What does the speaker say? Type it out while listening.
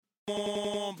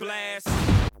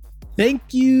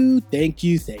Thank you.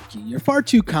 You're far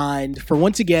too kind for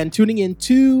once again tuning in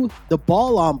to the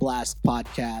Ball on Blast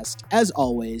podcast. As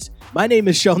always, my name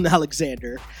is Sheldon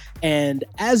Alexander, and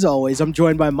as always, I'm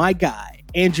joined by my guy,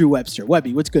 Andrew Webster.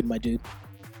 Webby, what's good, my dude?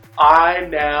 I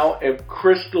now am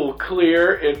crystal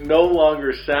clear. It no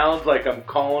longer sounds like I'm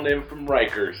calling in from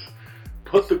Rikers.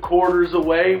 Put the quarters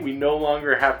away. We no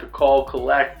longer have to call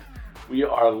collect. We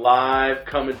are live,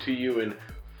 coming to you in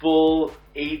full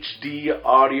HD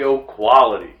audio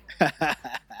quality.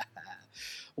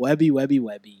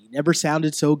 Webby. Never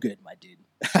sounded so good, my dude.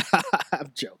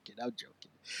 I'm joking.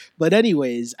 But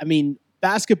anyways, I mean,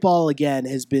 basketball, again,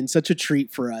 has been such a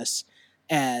treat for us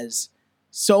as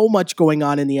so much going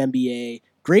on in the NBA.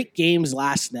 Great games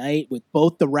last night with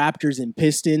both the Raptors and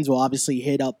Pistons. We'll obviously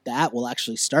hit up that. We'll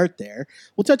actually start there.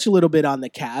 We'll touch a little bit on the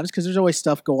Cavs because there's always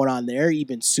stuff going on there,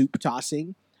 even soup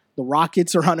tossing. The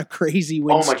Rockets are on a crazy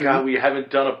win streak. Oh my God, we haven't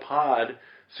done a pod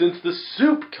since the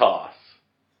soup toss.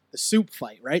 The soup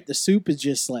fight, right? The soup is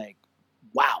just like,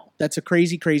 wow. That's a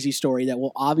crazy, crazy story that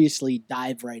we'll obviously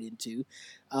dive right into.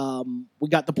 We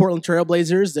got the Portland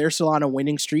Trailblazers. They're still on a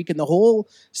winning streak, and the whole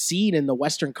scene in the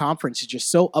Western Conference is just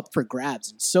so up for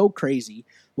grabs and so crazy.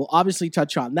 We'll obviously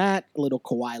touch on that, a little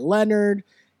Kawhi Leonard,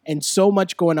 and so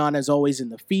much going on as always in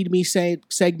the Feed Me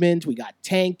segment. We got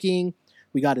tanking.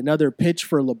 We got another pitch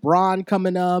for LeBron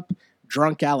coming up.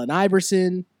 Drunk Allen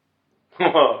Iverson.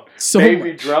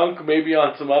 Maybe drunk, maybe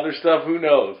on some other stuff. Who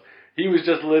knows? He was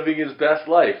just living his best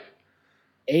life.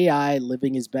 AI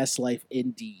living his best life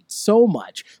indeed. So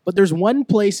much. But there's one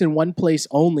place and one place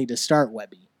only to start,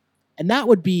 Webby. And that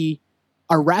would be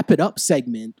our Wrap It Up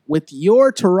segment with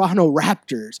your Toronto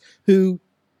Raptors, who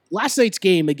last night's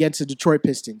game against the Detroit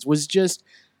Pistons was just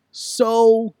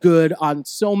so good on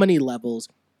so many levels.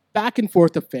 Back and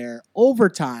forth affair,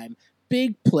 overtime,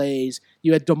 big plays.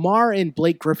 You had DeMar and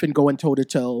Blake Griffin going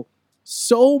toe-to-toe.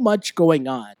 So much going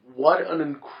on. What an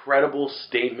incredible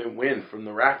statement win from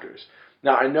the Raptors.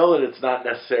 Now, I know that it's not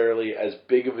necessarily as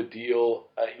big of a deal,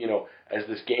 as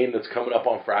this game that's coming up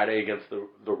on Friday against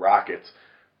the Rockets,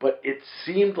 but it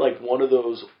seemed like one of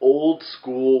those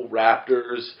old-school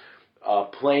Raptors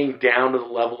playing down to the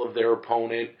level of their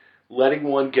opponent, letting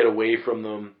one get away from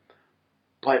them,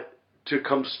 but to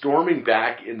come storming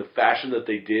back in the fashion that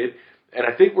they did, and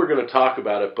I think we're going to talk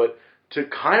about it, but to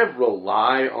kind of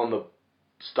rely on the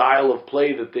style of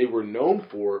play that they were known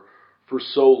for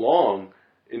so long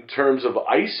in terms of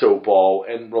iso ball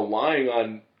and relying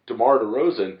on DeMar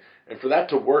DeRozan, and for that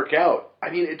to work out, I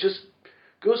mean, it just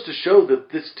goes to show that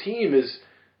this team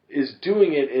is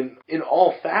doing it in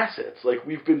all facets. Like,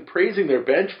 we've been praising their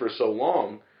bench for so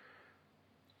long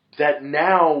that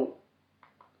now,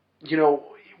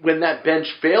 when that bench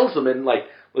fails them, and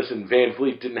listen, Van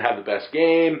Vliet didn't have the best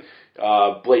game.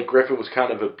 Blake Griffin was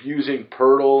kind of abusing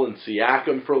Pirtle and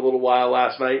Siakam for a little while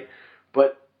last night.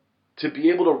 But to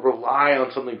be able to rely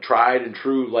on something tried and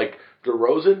true like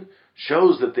DeRozan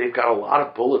shows that they've got a lot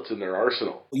of bullets in their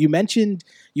arsenal. You mentioned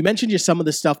just some of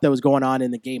the stuff that was going on in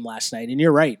the game last night, and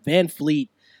you're right. Van Vliet,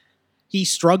 he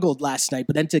struggled last night,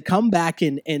 but then to come back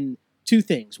in two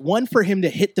things. One, for him to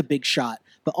hit the big shot,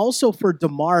 but also for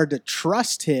DeMar to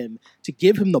trust him to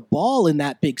give him the ball in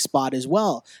that big spot as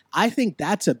well. I think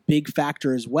that's a big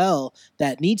factor as well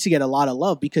that needs to get a lot of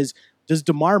love, because does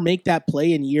DeMar make that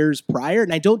play in years prior?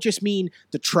 And I don't just mean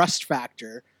the trust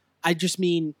factor. I just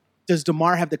mean, does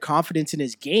DeMar have the confidence in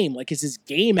his game? Like, is his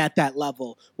game at that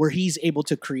level where he's able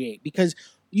to create? Because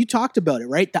you talked about it,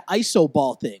 right? The iso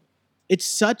ball thing. It's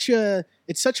such a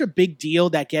big deal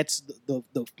that gets the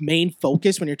main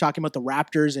focus when you're talking about the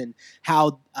Raptors and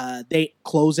how they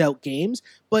close out games.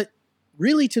 But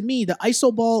really, to me, the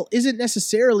iso ball isn't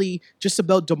necessarily just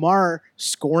about DeMar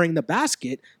scoring the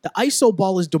basket. The iso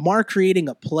ball is DeMar creating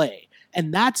a play.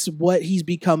 And that's what he's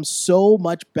become so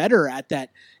much better at,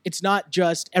 that it's not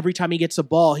just every time he gets the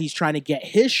ball, he's trying to get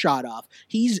his shot off.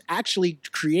 He's actually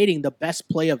creating the best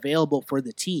play available for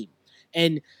the team.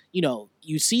 And,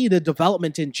 you see the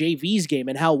development in JV's game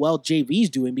and how well JV's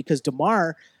doing, because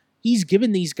DeMar, he's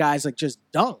given these guys just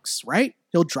dunks, right?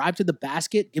 He'll drive to the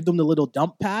basket, give them the little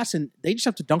dump pass, and they just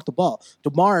have to dunk the ball.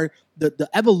 DeMar, the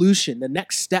evolution, the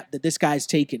next step that this guy's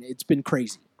taken, it's been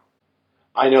crazy.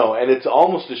 I know, and it's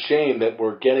almost a shame that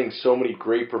we're getting so many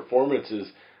great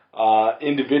performances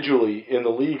individually in the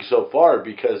league so far,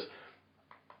 because,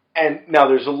 and now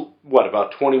there's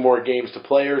about 20 more games to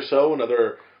play or so,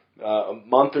 another a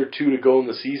month or two to go in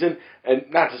the season, and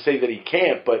not to say that he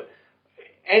can't, but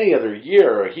any other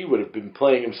year he would have been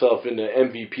playing himself into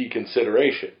MVP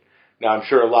consideration. Now, I'm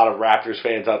sure a lot of Raptors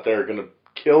fans out there are going to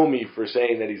kill me for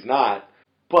saying that he's not,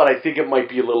 but I think it might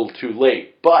be a little too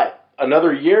late. But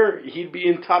another year, he'd be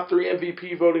in top 3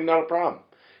 MVP voting, not a problem.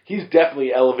 He's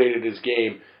definitely elevated his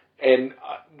game. And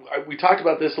we talked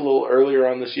about this a little earlier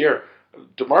on this year.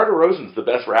 DeMar DeRozan's the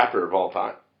best Raptor of all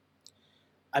time.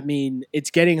 I mean,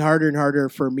 it's getting harder and harder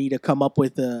for me to come up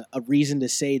with a reason to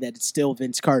say that it's still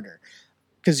Vince Carter.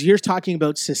 Because you're talking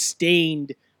about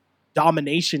sustained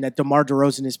domination that DeMar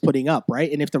DeRozan is putting up,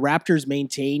 right? And if the Raptors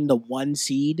maintain the 1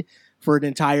 seed for an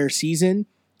entire season,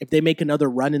 if they make another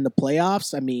run in the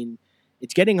playoffs, I mean,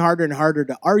 it's getting harder and harder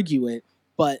to argue it.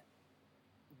 But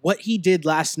what he did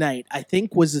last night, I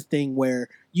think, was the thing where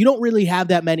you don't really have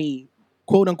that many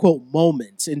quote-unquote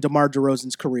moments in DeMar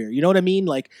DeRozan's career. You know what I mean?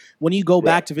 Like, when you go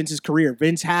back to Vince's career,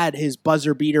 Vince had his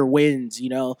buzzer-beater wins, you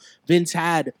know? Vince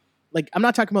had, like, I'm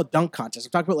not talking about dunk contests.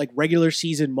 I'm talking about, like, regular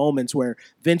season moments where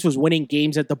Vince was winning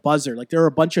games at the buzzer. Like, there are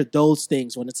a bunch of those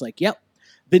things when it's like, yep,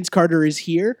 Vince Carter is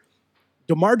here.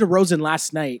 DeMar DeRozan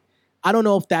last night, I don't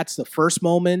know if that's the first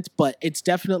moment, but it's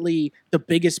definitely the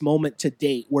biggest moment to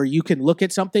date where you can look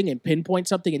at something and pinpoint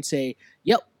something and say,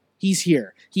 yep, he's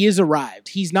here. He has arrived.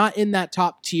 He's not in that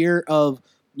top tier of,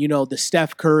 you know, the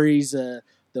Steph Currys, the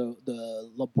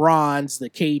LeBrons, the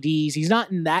KDs. He's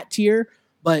not in that tier,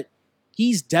 but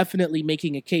he's definitely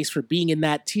making a case for being in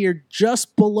that tier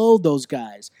just below those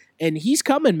guys. And he's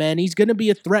coming, man. He's going to be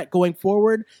a threat going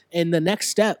forward. And the next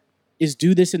step is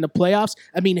do this in the playoffs.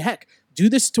 I mean, heck, do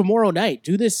this tomorrow night.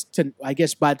 Do this to, I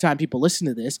guess by the time people listen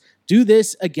to this, do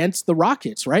this against the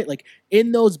Rockets, right? Like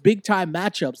in those big time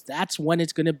matchups, that's when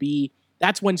it's going to be,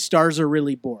 that's when stars are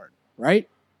really born, right?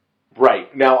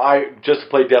 Right. Now, just to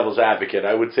play devil's advocate,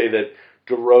 I would say that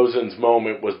DeRozan's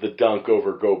moment was the dunk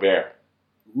over Gobert.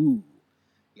 Ooh.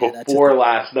 Yeah, before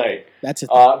last night. That's a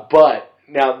thing. But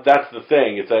now that's the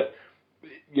thing, is that,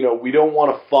 you know, we don't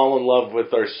want to fall in love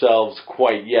with ourselves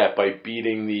quite yet by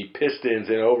beating the Pistons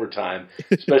in overtime,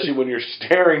 especially when you're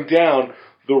staring down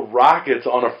the Rockets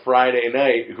on a Friday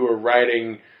night, who are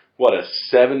riding, what, a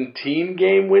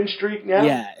 17-game win streak now?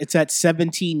 Yeah, it's at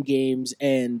 17 games,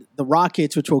 and the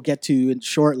Rockets, which we'll get to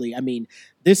shortly, I mean,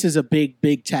 this is a big,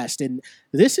 big test. And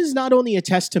this is not only a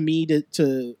test to me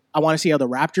to I want to see how the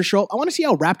Raptors show up. I want to see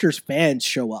how Raptors fans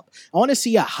show up. I want to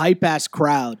see a hype-ass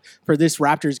crowd for this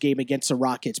Raptors game against the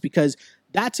Rockets, because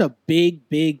that's a big,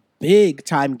 big, big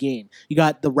time game. You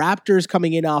got the Raptors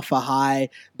coming in off a high.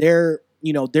 They're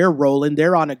rolling.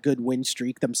 They're on a good win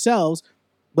streak themselves,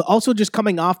 but also just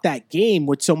coming off that game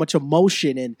with so much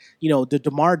emotion and, you know, the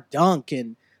DeMar dunk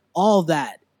and all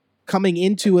that, coming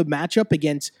into a matchup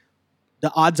against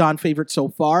the odds-on favorite so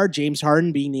far, James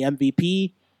Harden being the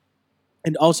MVP,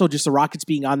 and also just the Rockets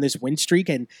being on this win streak.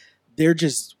 And they're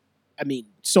just, I mean,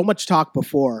 so much talk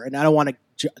before, and I don't want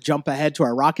to jump ahead to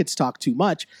our Rockets talk too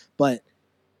much, but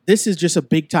this is just a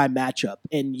big-time matchup.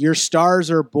 And your stars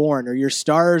are born, or your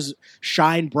stars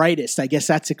shine brightest. I guess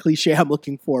that's a cliche I'm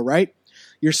looking for, right?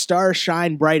 Your stars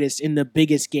shine brightest in the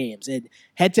biggest games. And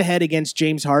head-to-head against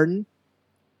James Harden,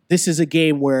 this is a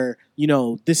game where, you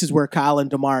know, this is where Kyle and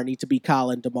DeMar need to be Kyle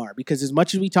and DeMar. Because as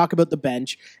much as we talk about the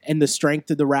bench and the strength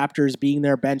of the Raptors being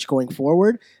their bench going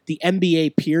forward, the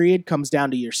NBA period comes down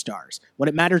to your stars. When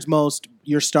it matters most,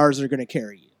 your stars are going to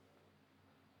carry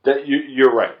you.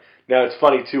 You're right. Now, it's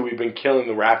funny, too, we've been killing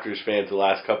the Raptors fans the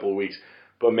last couple of weeks.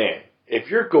 But, man, if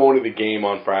you're going to the game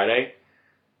on Friday,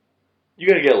 you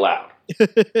got to get loud.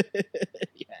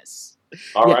 Yes.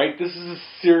 All right? This is a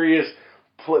serious...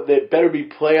 that better be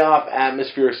playoff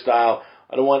atmosphere style.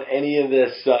 I don't want any of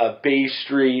this Bay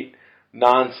Street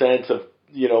nonsense of,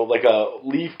 you know, like a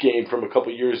Leaf game from a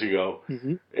couple years ago.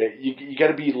 Mm-hmm. You got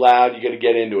to be loud. You got to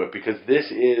get into it, because this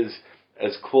is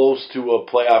as close to a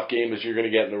playoff game as you're going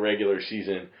to get in the regular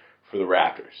season for the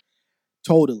Raptors.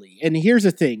 Totally. And here's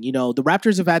the thing, you know, the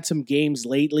Raptors have had some games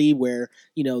lately where,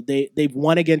 you know, they've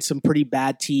won against some pretty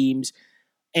bad teams,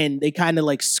 and they kind of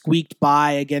like squeaked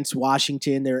by against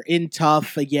Washington. They're in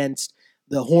tough against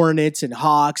the Hornets and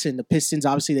Hawks and the Pistons.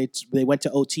 Obviously, they went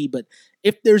to OT. But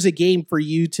if there's a game for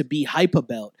you to be hype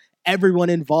about, everyone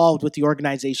involved with the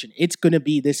organization, it's going to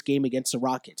be this game against the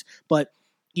Rockets. But,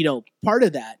 you know, part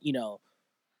of that, you know,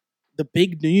 the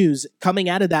big news coming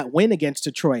out of that win against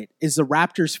Detroit is the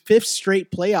Raptors' 5th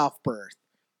straight playoff berth,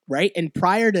 right? And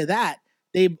prior to that,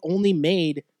 they've only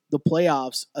made the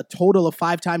playoffs a total of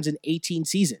 5 times in 18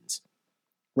 seasons,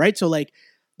 right? So like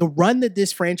the run that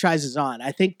this franchise is on,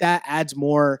 I think that adds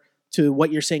more to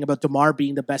what you're saying about DeMar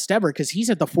being the best ever, because he's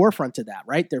at the forefront of that,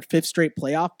 right? Their 5th straight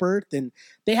playoff berth, and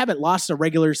they haven't lost a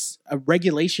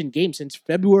regulation game since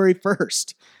February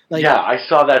 1st. Like, yeah, I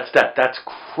saw that stat. That's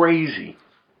crazy.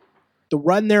 The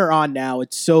run they're on now,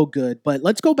 it's so good. But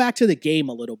let's go back to the game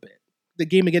a little bit, the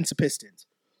game against the Pistons,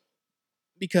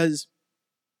 because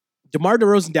DeMar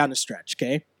DeRozan down the stretch,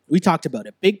 okay? We talked about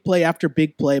it. Big play after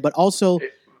big play, but also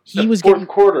he was fourth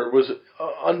quarter was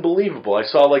unbelievable. I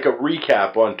saw like a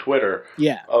recap on Twitter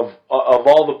of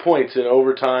all the points in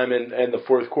overtime and the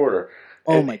fourth quarter.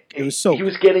 It was so. He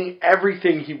was getting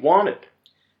everything he wanted.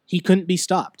 He couldn't be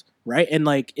stopped, right? And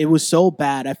like it was so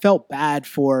bad. I felt bad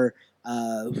for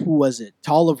who was it?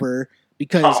 Tolliver,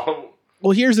 because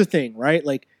well, here's the thing, right?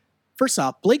 Like first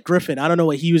off, Blake Griffin, I don't know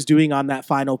what he was doing on that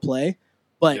final play,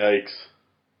 but yikes.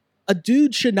 A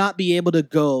dude should not be able to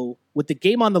go with the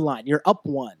game on the line. You're up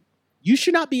 1. You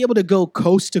should not be able to go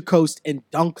coast to coast and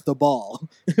dunk the ball,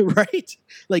 right?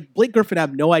 Like Blake Griffin, I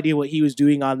have no idea what he was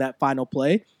doing on that final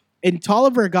play. And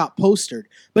Tolliver got postered,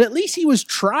 but at least he was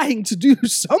trying to do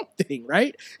something,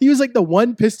 right? He was like the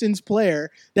one Pistons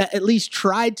player that at least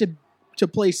tried to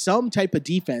play some type of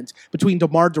defense between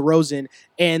DeMar DeRozan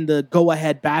and the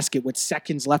go-ahead basket with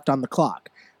seconds left on the clock,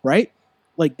 right?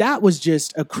 Like, that was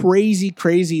just a crazy,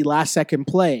 crazy last-second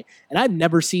play, and I've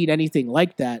never seen anything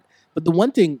like that. But the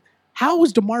one thing, how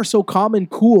was DeMar so calm and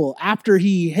cool after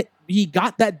he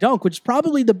got that dunk, which is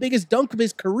probably the biggest dunk of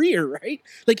his career, right?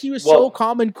 Like, he was so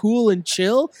calm and cool and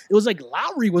chill. It was like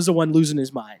Lowry was the one losing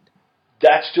his mind.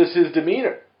 That's just his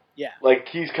demeanor. Yeah. Like,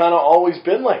 he's kind of always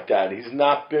been like that. He's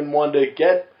not been one to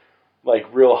get, like,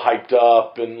 real hyped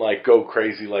up and, like, go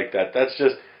crazy like that. That's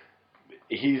just,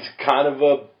 he's kind of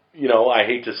a, you know, I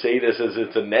hate to say this as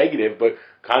it's a negative, but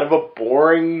kind of a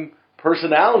boring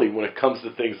personality when it comes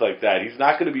to things like that. He's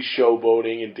not going to be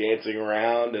showboating and dancing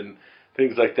around and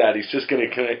things like that. He's just going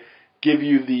to kind of give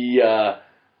you the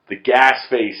gas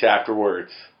face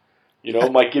afterwards. You know,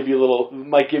 might give you a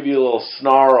little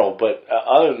snarl, but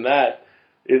other than that,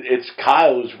 it's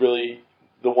Kyle who's really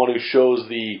the one who shows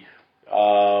the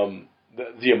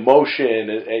emotion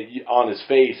on his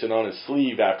face and on his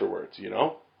sleeve afterwards. You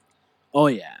know. Oh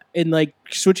yeah, and like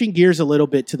switching gears a little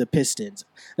bit to the Pistons,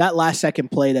 that last second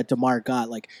play that DeMar got,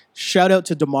 like shout out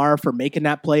to DeMar for making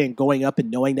that play and going up and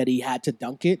knowing that he had to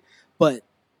dunk it. But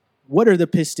what are the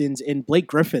Pistons and Blake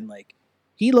Griffin like?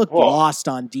 He looked lost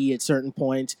on D at certain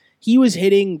points. He was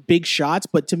hitting big shots,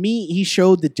 but to me, he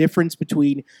showed the difference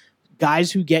between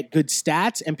guys who get good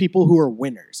stats and people who are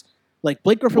winners. Like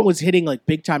Blake Griffin was hitting like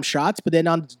big time shots, but then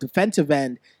on the defensive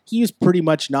end, he was pretty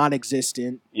much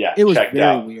non-existent. Yeah, it was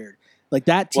very weird. Like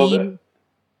that team,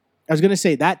 I was going to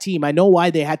say that team, I know why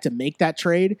they had to make that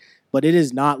trade, but it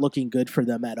is not looking good for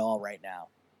them at all right now.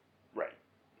 Right.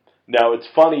 Now, it's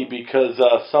funny because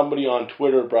somebody on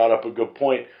Twitter brought up a good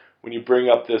point when you bring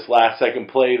up this last second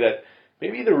play that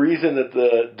maybe the reason that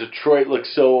the Detroit looked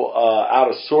so out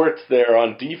of sorts there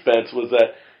on defense was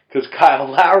that because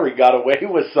Kyle Lowry got away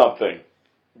with something.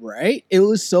 Right? It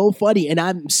was so funny. And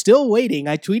I'm still waiting.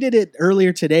 I tweeted it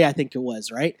earlier today, I think it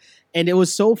was, right? And it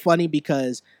was so funny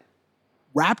because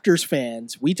Raptors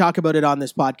fans, we talk about it on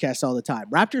this podcast all the time.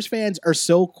 Raptors fans are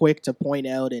so quick to point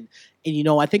out, and you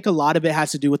know, I think a lot of it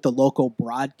has to do with the local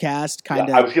broadcast kind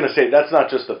of. I was going to say, that's not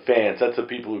just the fans, that's the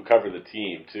people who cover the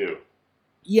team, too.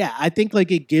 Yeah, I think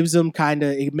like it gives them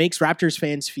it makes Raptors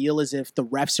fans feel as if the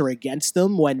refs are against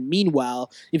them, when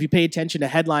meanwhile, if you pay attention to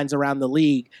headlines around the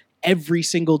league, every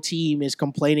single team is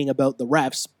complaining about the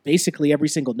refs basically every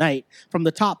single night from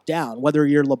the top down, whether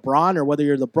you're LeBron or whether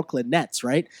you're the Brooklyn Nets,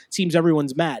 right? Seems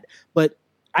everyone's mad. But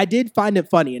I did find it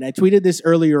funny, and I tweeted this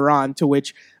earlier on, to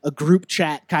which a group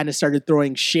chat kind of started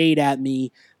throwing shade at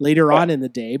me later on in the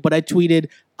day. But I tweeted,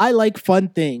 I like fun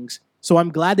things, so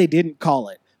I'm glad they didn't call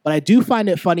it. But I do find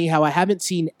it funny how I haven't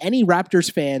seen any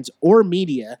Raptors fans or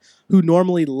media who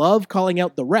normally love calling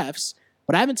out the refs,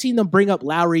 but I haven't seen them bring up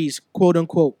Lowry's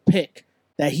quote-unquote pick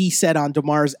that he said on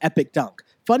DeMar's epic dunk.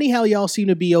 Funny how y'all seem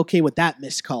to be okay with that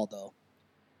missed call, though.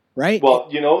 Right? Well,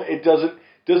 you know, it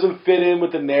doesn't fit in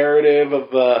with the narrative of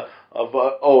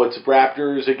it's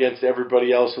Raptors against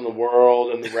everybody else in the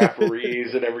world and the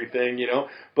referees and everything, you know.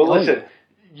 But listen,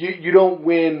 you don't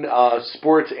win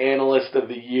Sports Analyst of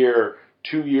the Year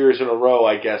 2 years in a row,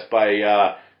 I guess,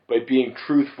 by being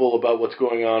truthful about what's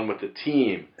going on with the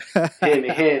team. Hint,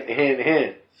 hint, hint,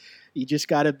 hint. You just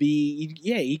got to be,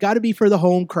 you got to be for the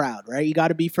home crowd, right? You got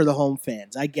to be for the home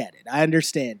fans. I get it. I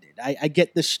understand it. I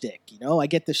get the shtick, you know? I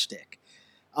get the shtick.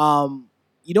 You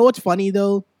know what's funny,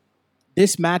 though?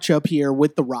 This matchup here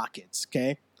with the Rockets,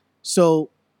 okay? So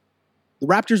the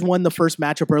Raptors won the first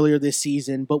matchup earlier this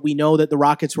season, but we know that the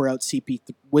Rockets were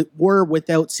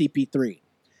without CP3.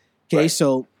 Okay, right.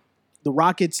 So the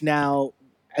Rockets now,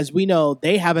 as we know,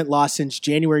 they haven't lost since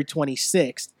January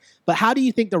 26th. But how do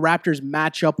you think the Raptors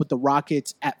match up with the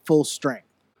Rockets at full strength?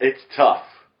 It's tough,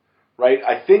 right?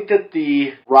 I think that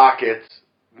the Rockets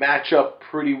match up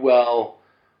pretty well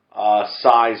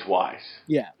size-wise.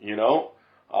 Yeah. You know?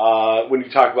 when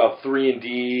you talk about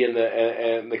 3-and-D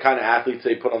and the kind of athletes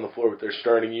they put on the floor with their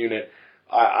starting unit,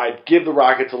 I'd give the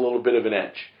Rockets a little bit of an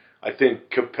edge. I think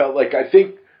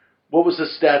what was the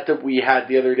stat that we had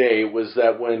the other day? It was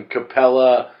that when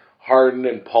Capella, Harden,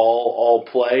 and Paul all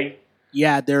play.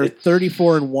 Yeah, they're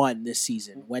 34-1 this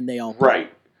season when they all play.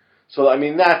 Right. So, I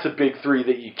mean, that's a big three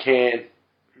that you can't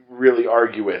really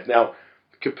argue with. Now,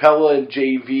 Capella and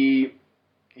JV,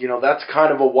 that's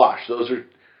kind of a wash. Those are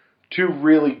two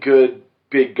really good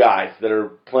big guys that are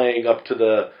playing up to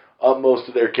the utmost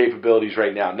of their capabilities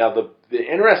right now. Now, the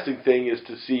interesting thing is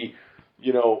to see,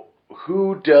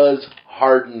 who does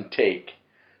Harden take?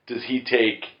 Does he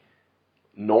take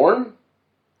Norm?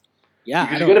 Yeah,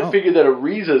 because you got to figure that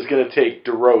Ariza is going to take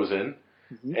DeRozan,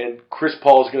 and Chris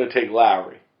Paul is going to take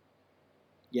Lowry.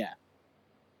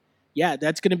 Yeah,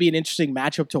 that's going to be an interesting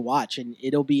matchup to watch, and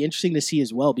it'll be interesting to see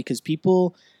as well because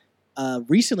people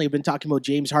recently have been talking about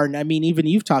James Harden. I mean, even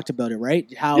you've talked about it,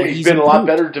 right? How he's been improved. A lot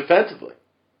better defensively.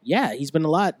 Yeah, he's been a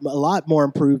lot more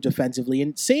improved defensively,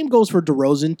 and same goes for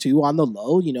DeRozan too on the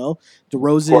low.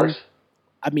 DeRozan. Of course.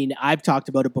 I mean, I've talked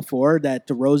about it before that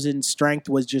DeRozan's strength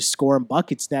was just scoring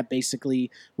buckets. That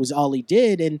basically was all he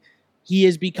did, and he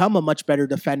has become a much better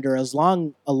defender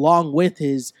along with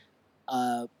his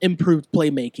improved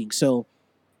playmaking. So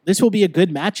this will be a good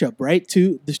matchup, right?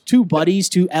 There's two buddies,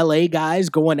 two LA guys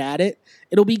going at it.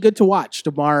 It'll be good to watch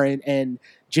DeMar and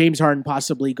James Harden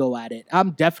possibly go at it.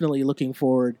 I'm definitely looking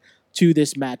forward to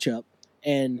this matchup.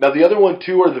 And now the other one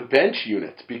too are the bench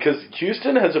units because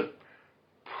Houston has a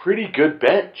pretty good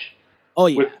bench. Oh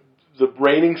yeah, with the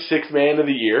reigning sixth man of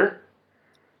the year,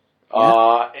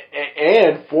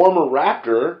 and former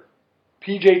Raptor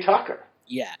PJ Tucker.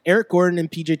 Yeah, Eric Gordon and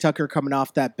PJ Tucker coming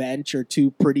off that bench are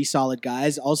two pretty solid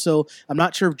guys. Also, I'm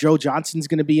not sure if Joe Johnson's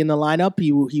going to be in the lineup.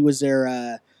 He was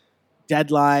their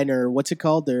deadline or what's it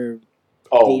called?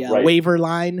 Right. Waiver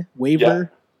line, waiver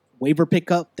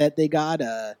pickup that they got.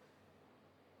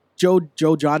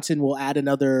 Joe Johnson will add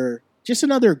another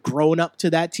grown up to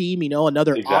that team.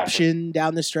 Another option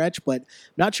down the stretch. But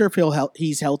I'm not sure if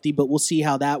he's healthy. But we'll see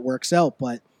how that works out.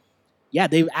 But yeah,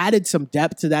 they've added some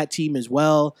depth to that team as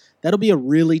well. That'll be a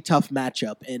really tough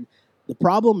matchup. And the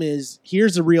problem is,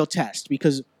 here's a real test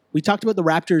because we talked about the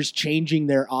Raptors changing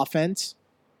their offense,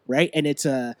 right? And it's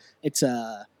a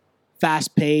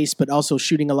fast pace, but also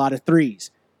shooting a lot of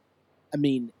threes. I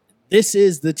mean, this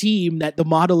is the team that the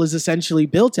model is essentially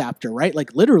built after, right?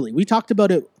 Like literally, we talked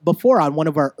about it before on one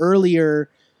of our earlier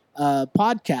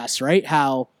podcasts, right?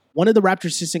 How one of the Raptors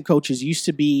assistant coaches used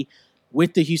to be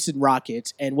with the Houston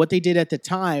Rockets. And what they did at the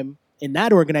time in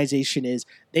that organization is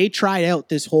they tried out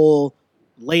this whole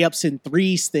layups and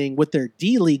threes thing with their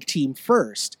D-League team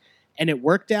first. And it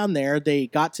worked down there. They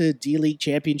got to D-League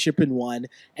championship and won.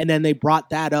 And then they brought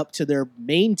that up to their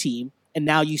main team. And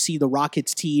now you see the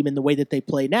Rockets team and the way that they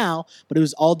play now. But it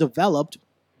was all developed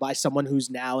by someone who's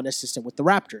now an assistant with the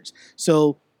Raptors.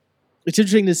 So it's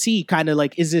interesting to see kind of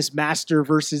like, is this master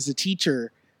versus a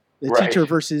teacher? Teacher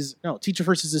versus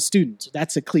a student.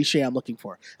 That's a cliche I'm looking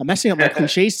for. I'm messing up my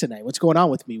cliches tonight. What's going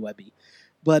on with me, Webby?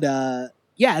 But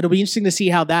yeah, it'll be interesting to see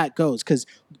how that goes because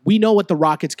we know what the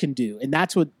Rockets can do, and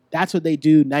that's what they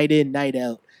do night in, night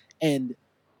out. And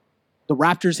the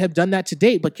Raptors have done that to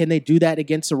date, but can they do that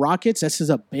against the Rockets? This is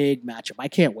a big matchup. I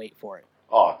can't wait for it.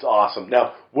 Oh, it's awesome.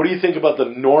 Now, what do you think about the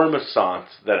Normissance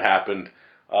that happened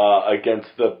against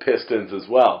the Pistons as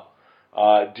well?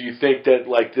 Do you think that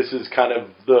this is kind of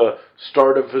the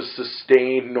start of a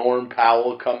sustained Norm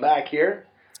Powell comeback here?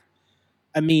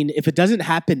 I mean, if it doesn't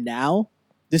happen now,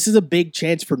 this is a big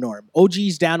chance for Norm.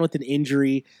 OG's down with an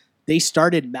injury. They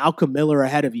started Malcolm Miller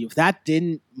ahead of you. If that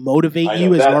didn't motivate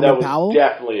you as Norman Powell,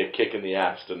 definitely a kick in the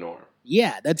ass to Norm.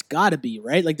 Yeah, that's got to be,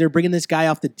 right? Like they're bringing this guy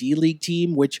off the D-League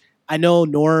team, which I know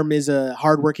Norm is a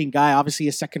hardworking guy. Obviously,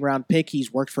 a second-round pick.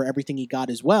 He's worked for everything he got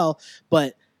as well.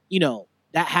 But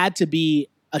that had to be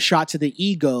a shot to the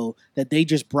ego that they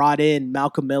just brought in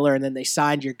Malcolm Miller and then they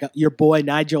signed your boy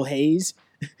Nigel Hayes.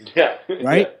 Yeah.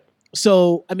 Right? Yeah.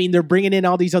 So, I mean, they're bringing in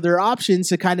all these other options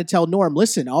to kind of tell Norm,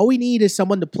 listen, all we need is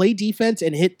someone to play defense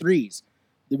and hit threes.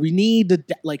 We need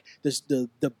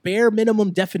the bare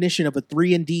minimum definition of a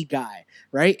 3-and-D guy,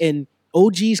 right? And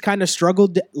OG's kind of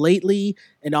struggled lately,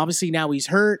 and obviously now he's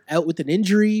hurt, out with an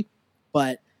injury,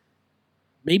 but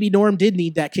maybe Norm did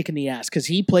need that kick in the ass because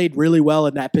he played really well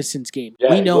in that Pistons game.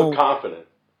 Yeah, he looked confident.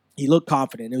 He looked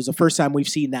confident. It was the first time we've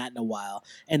seen that in a while.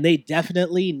 And they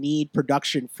definitely need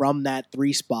production from that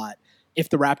 3 spot if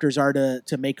the Raptors are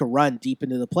to make a run deep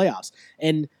into the playoffs.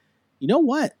 And you know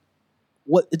what?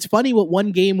 It's funny what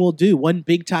one game will do, one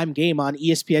big-time game on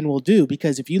ESPN will do,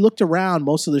 because if you looked around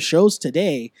most of the shows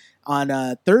today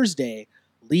on Thursday,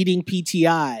 leading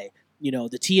PTI.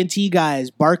 The TNT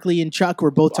guys, Barkley and Chuck,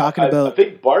 were both talking about. I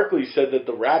think Barkley said that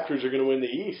the Raptors are going to win the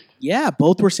East. Yeah,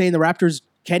 both were saying the Raptors.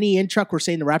 Kenny and Chuck were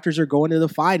saying the Raptors are going to the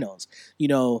finals.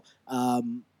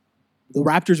 The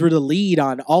Raptors were the lead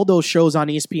on all those shows on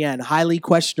ESPN, Highly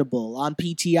Questionable, on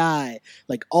PTI.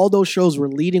 Like, all those shows were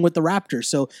leading with the Raptors.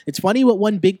 So it's funny what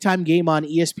one big-time game on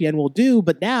ESPN will do,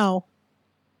 but now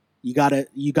you gotta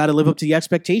live up to the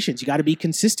expectations. You got to be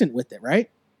consistent with it, right?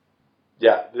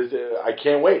 Yeah, I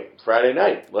can't wait. Friday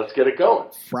night. Let's get it going.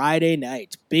 Friday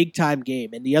night. Big-time game.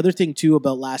 And the other thing, too,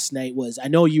 about last night was, I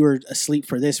know you were asleep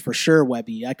for this for sure,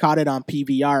 Webby. I caught it on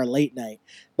PVR late night.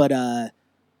 But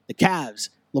the Cavs...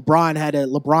 LeBron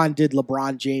did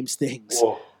LeBron James things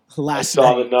last night. I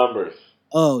saw the numbers.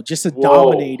 Oh, just a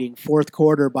dominating fourth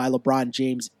quarter by LeBron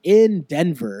James in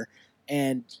Denver.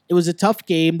 And it was a tough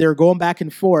game. They were going back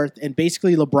and forth. And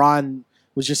basically LeBron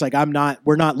was just like,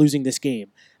 we're not losing this game.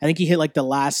 I think he hit like the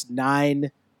last 9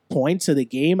 points of the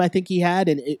game I think he had.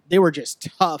 And they were just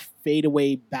tough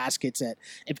fadeaway baskets that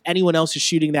if anyone else is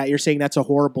shooting that, you're saying that's a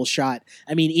horrible shot.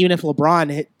 I mean, even if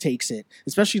LeBron takes it,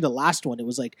 especially the last one, it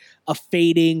was like a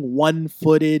fading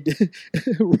one-footed,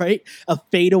 right? A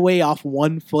fadeaway off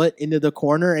 1 foot into the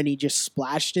corner, and he just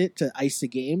splashed it to ice the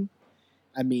game.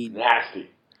 I mean,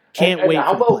 nasty. Can't wait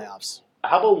for the playoffs.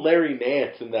 How about Larry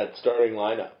Nance in that starting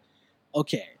lineup?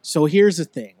 Okay, so here's the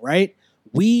thing, right?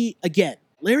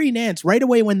 Larry Nance, right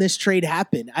away when this trade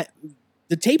happened,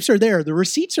 the tapes are there. The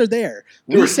receipts are there.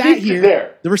 The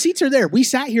receipts are there. We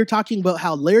sat here talking about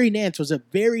how Larry Nance was a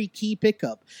very key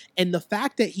pickup. And the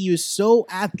fact that he is so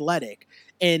athletic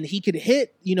and he could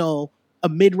hit, a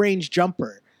mid-range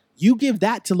jumper, you give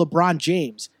that to LeBron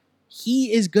James,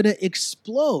 he is going to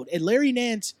explode. And Larry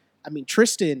Nance,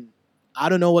 Tristan, I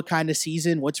don't know what kind of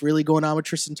season, what's really going on with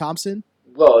Tristan Thompson.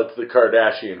 Well, it's the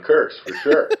Kardashian curse, for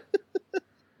sure.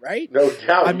 Right? No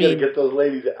doubt. You got to get those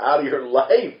ladies out of your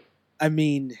life.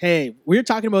 Hey, we were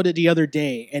talking about it the other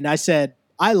day, and I said,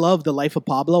 I love The Life of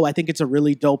Pablo. I think it's a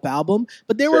really dope album,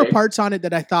 but there were parts on it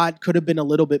that I thought could have been a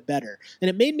little bit better. And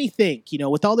it made me think,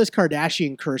 with all this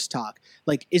Kardashian curse talk,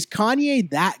 like, is Kanye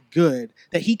that good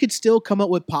that he could still come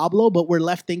up with Pablo, but we're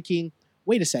left thinking,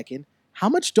 wait a second, how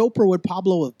much doper would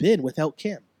Pablo have been without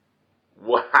Kim?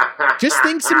 Wow. Just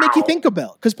things to make you think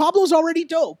about, because Pablo's already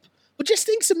dope, but just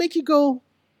things to make you go,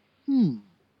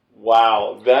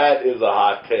 Wow, that is a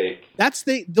hot take.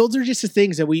 Those are just the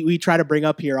things that we try to bring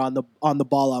up here on the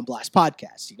Ball on Blast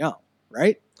podcast,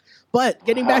 right? But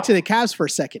getting back to the Cavs for a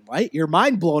second, right? You're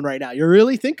mind blown right now. You're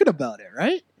really thinking about it,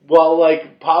 right? Well,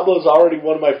 like, Pablo's already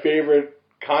one of my favorite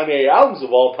Kanye albums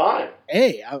of all time.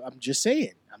 Hey, I'm just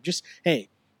saying.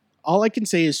 All I can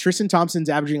say is Tristan Thompson's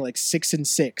averaging like 6 and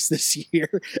 6 this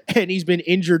year, and he's been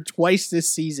injured twice this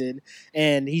season,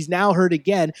 and he's now hurt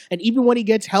again. And even when he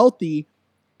gets healthy,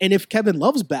 and if Kevin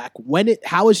Love's back,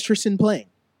 how is Tristan playing?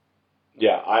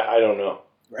 Yeah, I don't know.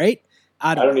 Right?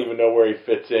 I don't even know where he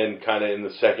fits in kind of in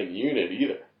the second unit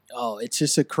either. Oh, it's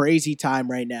just a crazy time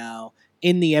right now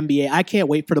in the NBA. I can't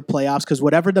wait for the playoffs because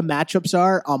whatever the matchups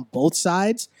are on both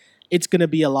sides, it's going to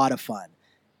be a lot of fun.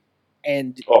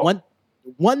 And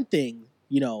one thing,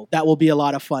 that will be a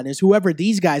lot of fun is whoever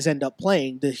these guys end up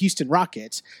playing, the Houston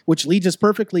Rockets, which leads us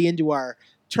perfectly into our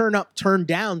turn up, turn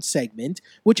down segment,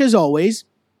 which as always,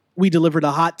 we deliver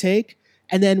the hot take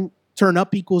and then turn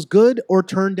up equals good or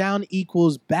turn down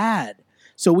equals bad.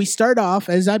 So we start off,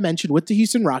 as I mentioned, with the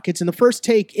Houston Rockets. And the first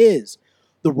take is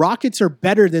the Rockets are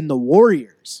better than the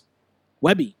Warriors.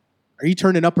 Webby, are you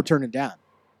turning up or turning down?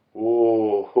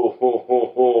 Oh,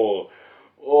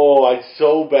 I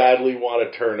so badly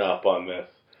want to turn up on this.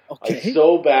 Okay. I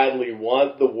so badly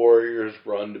want the Warriors'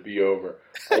 run to be over.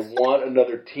 I want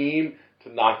another team to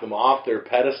knock them off their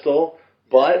pedestal.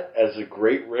 But, as the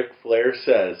great Ric Flair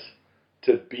says,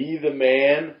 to be the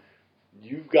man,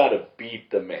 you've got to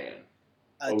beat the man.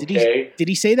 Okay? Did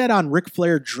he say that on Ric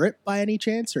Flair Drip by any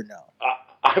chance or no?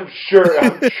 I'm sure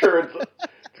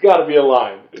it's got to be a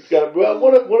line. It's got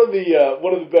one of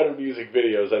the better music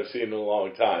videos I've seen in a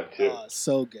long time too.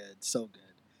 So good.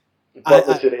 But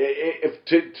listen,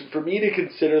 for me to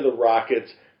consider the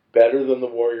Rockets better than the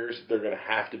Warriors, they're going to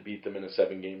have to beat them in a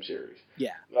 7-game series.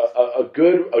 Yeah. A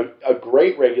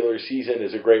great regular season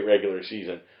is a great regular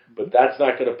season, but that's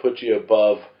not going to put you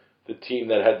above the team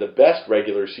that had the best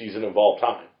regular season of all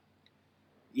time.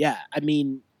 Yeah,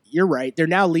 you're right. They're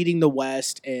now leading the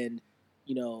West, and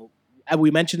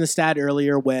we mentioned the stat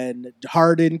earlier when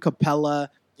Harden, Capella,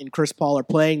 and Chris Paul are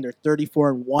playing. They're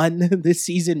 34-1 this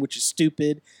season, which is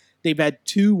stupid. They've had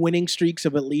 2 winning streaks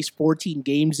of at least 14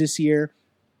 games this year.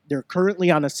 They're currently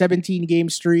on a 17-game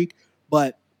streak,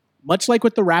 but much like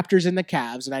with the Raptors and the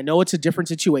Cavs, and I know it's a different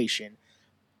situation,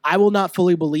 I will not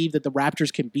fully believe that the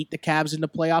Raptors can beat the Cavs in the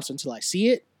playoffs until I see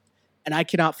it. And I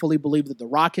cannot fully believe that the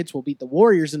Rockets will beat the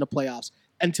Warriors in the playoffs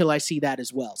until I see that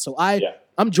as well. So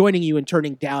I'm joining you in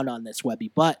turning down on this,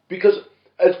 Webby. But because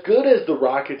as good as the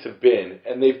Rockets have been,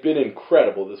 and they've been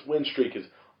incredible, this win streak is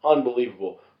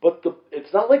unbelievable. But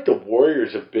it's not like the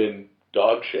Warriors have been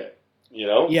dog shit, you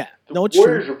know? Yeah. The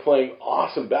Warriors are playing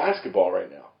awesome basketball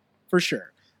right now. For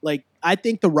sure. Like, I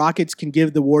think the Rockets can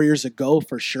give the Warriors a go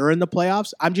for sure in the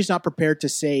playoffs. I'm just not prepared to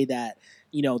say that,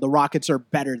 you know, the Rockets are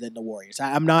better than the Warriors.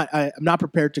 I'm not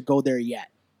prepared to go there yet.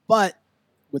 But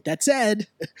with that said,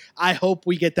 I hope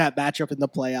we get that matchup in the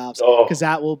playoffs because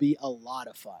that will be a lot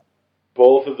of fun.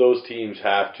 Both of those teams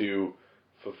have to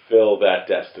fulfill that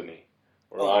destiny,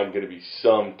 or I'm going to be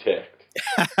some ticked.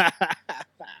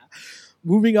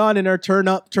 Moving on in our turn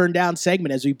up, turn down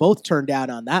segment, as we both turned down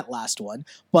on that last one.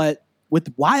 But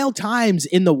with wild times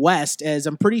in the West, as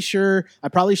I'm pretty sure, I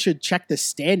probably should check the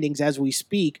standings as we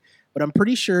speak, but I'm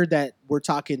pretty sure that we're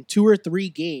talking 2 or 3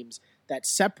 games that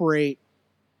separate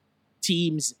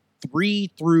teams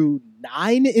 3 through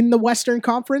 9 in the Western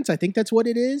Conference. I think that's what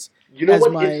it is. You know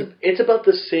what? It's about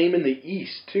the same in the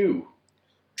East, too.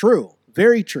 True.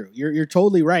 Very true. You're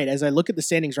totally right. As I look at the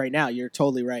standings right now, you're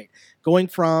totally right. Going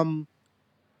from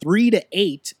 3 to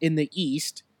 8 in the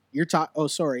East, you're talking. Oh,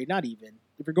 sorry, not even.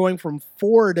 If you're going from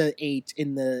 4 to 8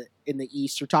 in the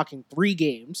East, you're talking 3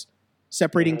 games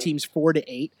separating teams 4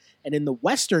 to 8, and in the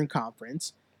Western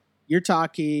Conference, you're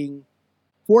talking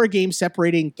 4 games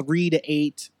separating 3 to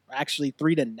 8. Actually,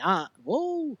 3 to 9.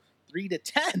 Whoa. 3 to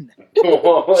 10.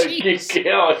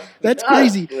 That's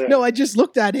crazy. No, I just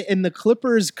looked at it, and the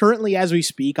Clippers currently, as we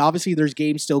speak, obviously there's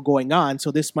games still going on,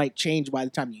 so this might change by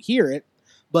the time you hear it,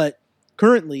 but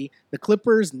currently the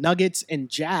Clippers, Nuggets, and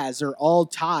Jazz are all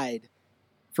tied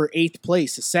for 8th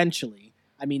place, essentially.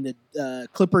 I mean, the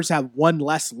Clippers have 1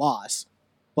 less loss,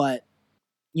 but,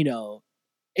 you know,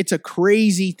 it's a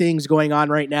crazy things going on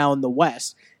right now in the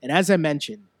West, and as I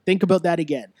mentioned, think about that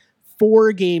again.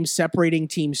 4 games separating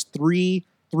teams 3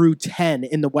 through 10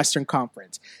 in the Western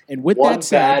Conference. And with that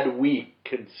said, one bad week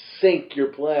can sink your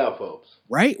playoff hopes.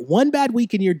 Right? One bad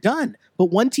week and you're done.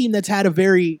 But one team that's had a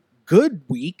very good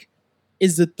week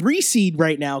is the 3 seed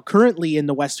right now, currently in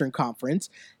the Western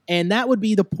Conference. And that would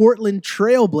be the Portland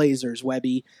Trail Blazers,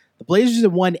 Webby. The Blazers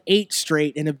have won 8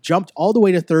 straight and have jumped all the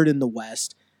way to 3rd in the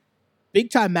West.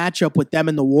 Big time matchup with them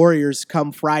and the Warriors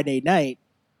come Friday night.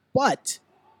 But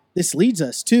this leads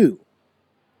us to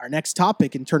our next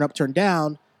topic in Turn Up, Turn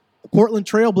Down. The Portland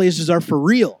Trail Blazers are for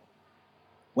real.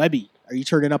 Webby, are you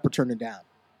turning up or turning down?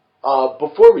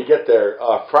 Before we get there,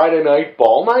 Friday night,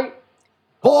 ball night?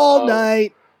 Ball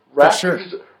night.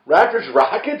 Raptors, sure. Raptors,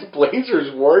 Rockets,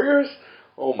 Blazers, Warriors?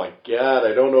 Oh my God,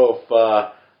 I don't know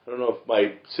if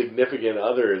my significant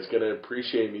other is going to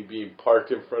appreciate me being parked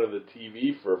in front of the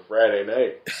TV for a Friday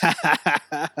night.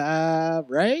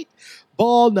 Right?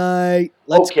 Ball night.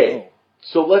 Let's go.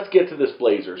 So let's get to this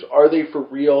Blazers. Are they for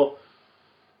real?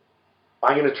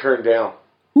 I'm going to turn down.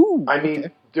 Ooh, I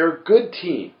mean, they're a good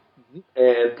team.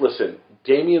 And listen,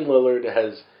 Damian Lillard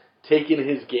has taken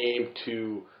his game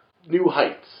to new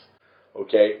heights.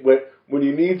 Okay? When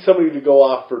you need somebody to go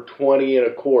off for 20 and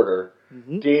a quarter,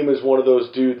 Dame is one of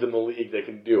those dudes in the league that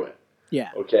can do it.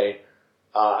 Yeah. Okay?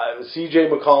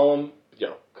 CJ McCollum,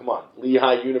 come on.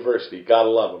 Lehigh University. Gotta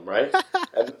love him, right?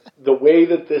 And the way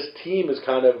that this team is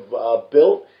kind of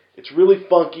built, it's really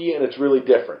funky and it's really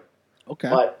different. Okay.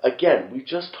 But again, we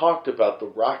just talked about the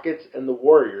Rockets and the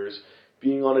Warriors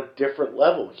being on a different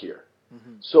level here.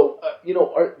 So,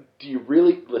 do you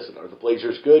really, listen, are the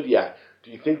Blazers good? Yeah.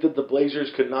 Do you think that the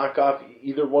Blazers could knock off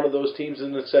either one of those teams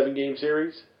in the 7-game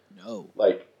series? No.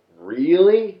 Like,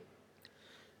 really?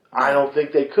 No. I don't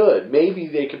think they could. Maybe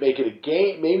they could make it a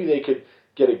game. Maybe they could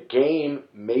get a game,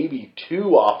 maybe 2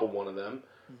 off of one of them.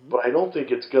 But I don't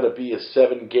think it's going to be a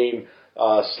 7-game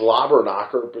slobber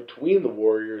knocker between the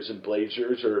Warriors and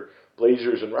Blazers or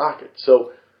Blazers and Rockets.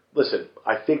 So, listen,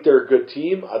 I think they're a good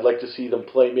team. I'd like to see them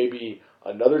play maybe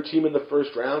another team in the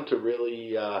first round to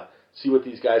really see what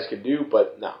these guys can do.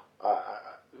 But no,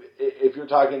 if you're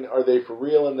talking, are they for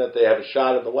real and that they have a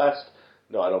shot in the West?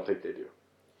 No, I don't think they do.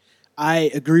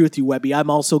 I agree with you, Webby. I'm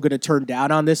also going to turn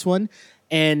down on this one.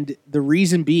 And the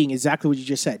reason being exactly what you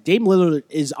just said. Dame Lillard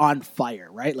is on fire,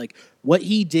 right? Like what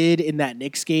he did in that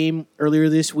Knicks game earlier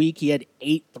this week, he had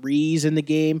 8 threes in the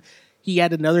game. He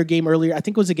had another game earlier, I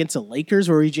think it was against the Lakers,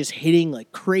 where he's just hitting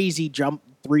like crazy jump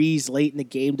threes late in the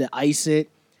game to ice it.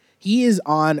 He is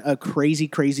on a crazy,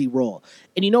 crazy roll.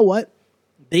 And you know what?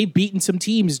 They've beaten some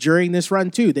teams during this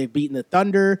run too. They've beaten the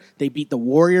Thunder. They beat the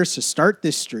Warriors to start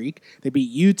this streak. They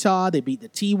beat Utah. They beat the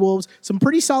T-Wolves. Some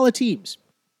pretty solid teams.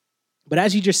 But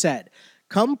as you just said,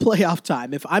 come playoff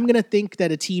time, if I'm going to think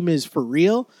that a team is for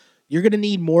real, you're going to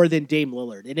need more than Dame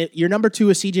Lillard. And your number 2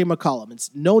 is CJ McCollum. It's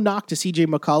no knock to CJ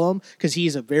McCollum because he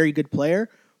is a very good player.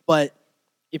 But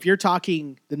if you're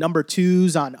talking the number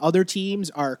 2s on other teams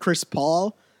are Chris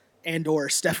Paul and or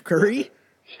Steph Curry,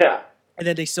 yeah, and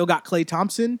then they still got Klay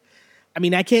Thompson, I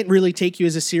mean, I can't really take you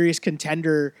as a serious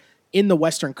contender in the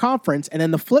Western Conference. And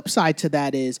then the flip side to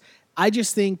that is I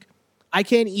just think I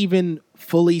can't even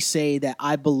fully say that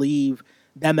I believe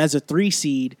them as a 3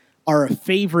 seed are a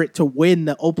favorite to win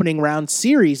the opening round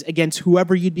series against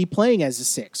whoever you'd be playing as a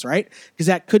 6, right? Because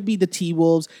that could be the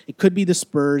T-Wolves, it could be the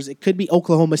Spurs, it could be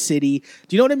Oklahoma City.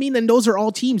 Do you know what I mean? And those are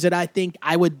all teams that I think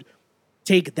I would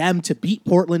take them to beat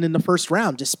Portland in the first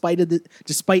round, despite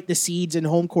the seeds and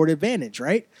home court advantage,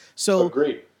 right? So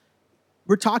agreed.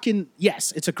 We're talking,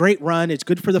 yes, it's a great run. It's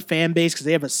good for the fan base because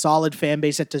they have a solid fan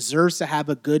base that deserves to have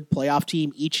a good playoff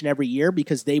team each and every year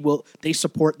because they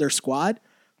support their squad.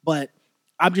 But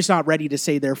I'm just not ready to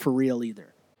say they're for real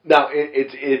either. Now,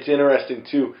 it's interesting,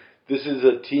 too. This is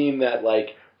a team that, like,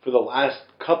 for the last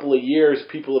couple of years,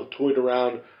 people have toyed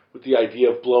around with the idea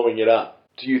of blowing it up.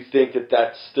 Do you think that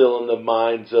that's still in the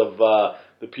minds of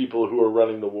the people who are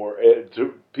running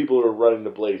people who are running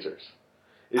the Blazers?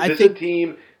 Is this a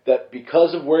team that,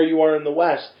 because of where you are in the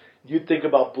West, you'd think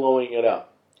about blowing it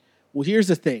up? Well, here's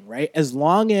the thing, right? As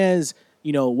long as,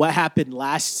 what happened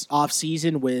last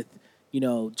offseason with,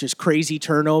 just crazy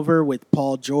turnover with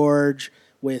Paul George,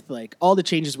 with like all the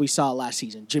changes we saw last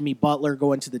season, Jimmy Butler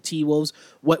going to the T-Wolves,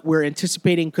 what we're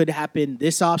anticipating could happen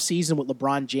this offseason with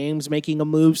LeBron James making a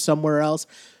move somewhere else.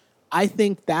 I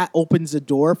think that opens the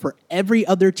door for every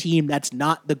other team that's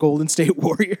not the Golden State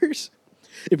Warriors.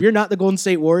 If you're not the Golden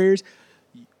State Warriors,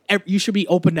 you should be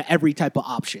open to every type of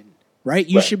option, right?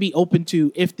 You should be open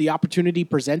to, if the opportunity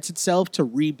presents itself to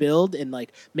rebuild and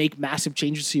like make massive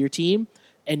changes to your team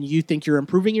and you think you're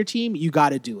improving your team, you got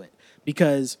to do it.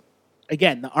 Because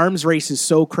again, the arms race is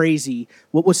so crazy.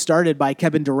 What was started by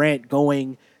Kevin Durant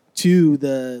going to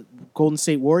the Golden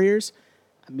State Warriors,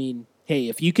 I mean, hey,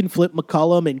 if you can flip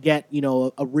McCollum and get,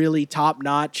 a really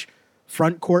top-notch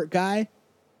front court guy,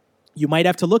 you might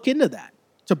have to look into that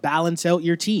to balance out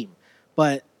your team.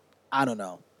 But I don't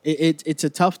know. It's a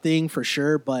tough thing for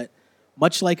sure, but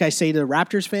much like I say to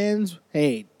Raptors fans,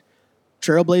 hey,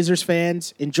 Trailblazers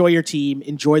fans, enjoy your team,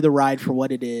 enjoy the ride for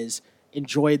what it is,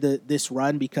 enjoy this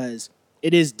run because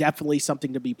it is definitely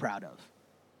something to be proud of.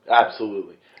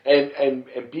 Absolutely. And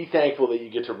be thankful that you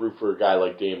get to root for a guy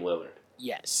like Dame Lillard.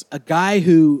 Yes, a guy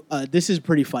who, this is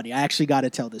pretty funny. I actually got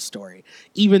to tell this story.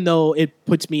 Even though it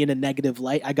puts me in a negative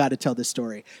light, I got to tell this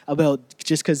story about,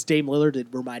 just because Dame Lillard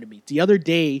had reminded me. The other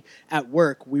day at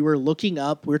work, we were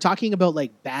talking about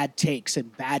like bad takes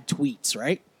and bad tweets,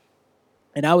 right?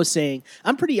 And I was saying,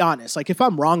 I'm pretty honest. Like if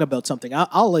I'm wrong about something,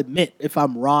 I'll admit if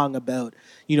I'm wrong about,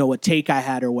 a take I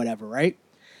had or whatever, right?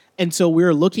 And so we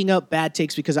were looking up bad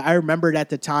takes because I remembered at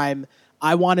the time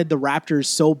I wanted the Raptors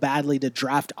so badly to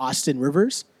draft Austin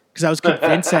Rivers because I was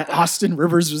convinced that Austin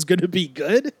Rivers was going to be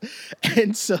good.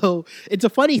 And so it's a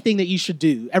funny thing that you should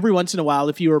do every once in a while.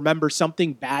 If you remember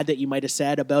something bad that you might have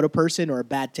said about a person or a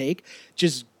bad take,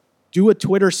 just do a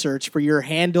Twitter search for your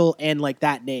handle and like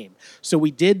that name. So we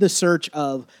did the search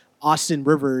of Austin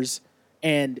Rivers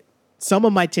and some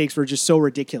of my takes were just so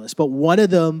ridiculous. But one of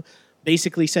them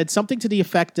basically said something to the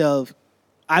effect of,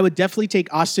 I would definitely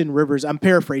take Austin Rivers. I'm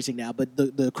paraphrasing now, but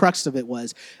the crux of it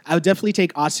was, I would definitely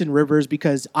take Austin Rivers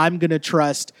because I'm going to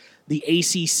trust the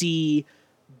ACC,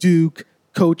 Duke,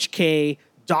 Coach K,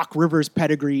 Doc Rivers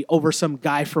pedigree over some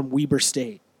guy from Weber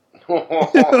State.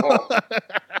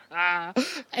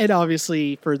 And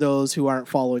obviously, for those who aren't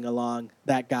following along,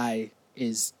 that guy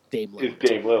is Dame Lillard. Is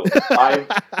Dame Lillard.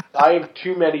 I have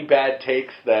too many bad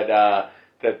takes that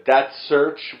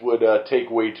search would take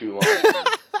way too long.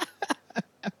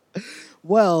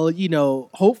 Well,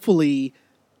 hopefully,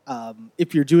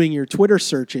 if you're doing your Twitter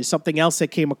searches, something else that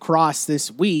came across this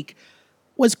week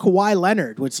was Kawhi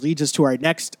Leonard, which leads us to our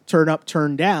next turn up,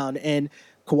 turn down. And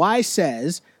Kawhi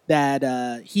says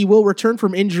that he will return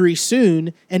from injury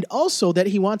soon, and also that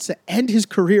he wants to end his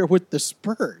career with the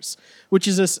Spurs, which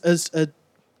is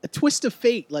a twist of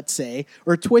fate, let's say,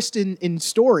 or a twist in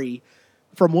story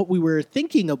from what we were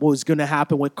thinking of what was going to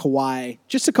happen with Kawhi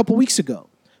just a couple weeks ago.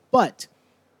 But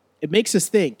it makes us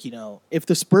think, if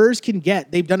the Spurs can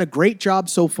they've done a great job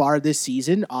so far this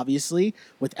season, obviously,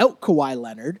 without Kawhi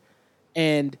Leonard.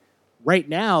 And right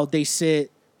now they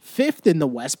sit 5th in the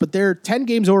West, but they're 10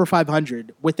 games over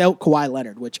 500 without Kawhi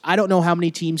Leonard, which I don't know how many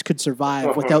teams could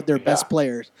survive without their best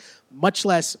players, much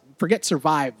less, forget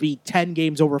survive, be 10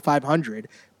 games over 500,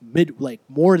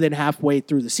 more than halfway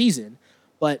through the season.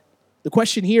 But The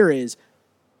question here is,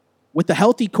 with the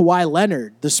healthy Kawhi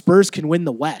Leonard, the Spurs can win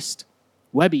the West.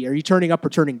 Webby, are you turning up or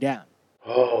turning down?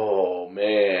 Oh,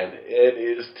 man, it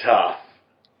is tough.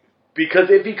 Because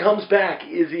if he comes back,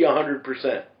 is he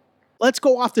 100%? Let's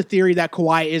go off the theory that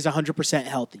Kawhi is 100%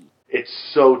 healthy. It's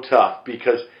so tough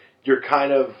because you're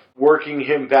kind of working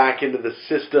him back into the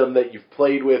system that you've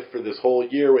played with for this whole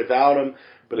year without him.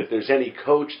 But if there's any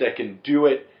coach that can do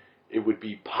it, it would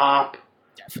be Pop.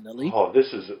 Definitely. Oh,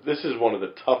 this is one of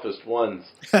the toughest ones.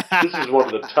 This is one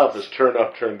of the toughest turn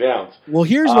up, turn downs. Well,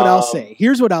 here's what I'll say.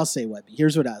 Here's what I'll say, Webby.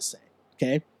 Here's what I'll say.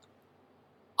 Okay?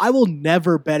 I will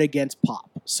never bet against Pop.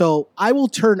 So I will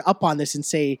turn up on this and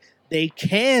say they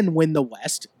can win the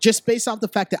West just based off the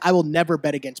fact that I will never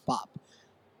bet against Pop.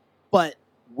 But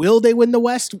will they win the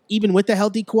West even with the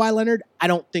healthy Kawhi Leonard? I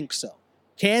don't think so.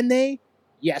 Can they?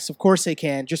 Yes, of course they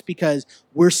can, just because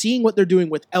we're seeing what they're doing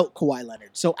without Kawhi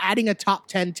Leonard. So adding a top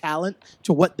 10 talent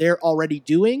to what they're already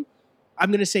doing,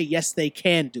 I'm going to say yes, they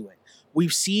can do it.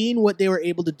 We've seen what they were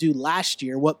able to do last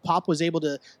year, what Pop was able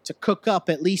to cook up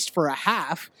at least for a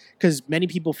half, because many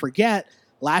people forget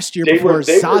last year before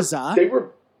Zaza. They were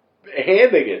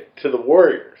handing it to the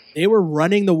Warriors. They were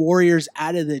running the Warriors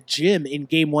out of the gym in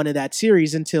game one of that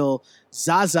series until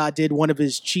Zaza did one of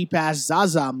his cheap-ass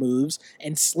Zaza moves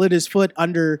and slid his foot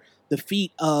under the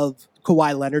feet of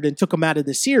Kawhi Leonard and took him out of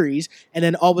the series. And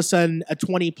then all of a sudden, a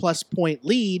 20-plus point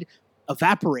lead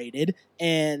evaporated,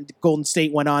 and Golden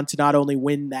State went on to not only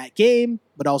win that game,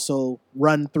 but also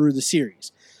run through the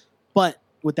series. But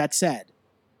with that said,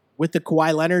 with the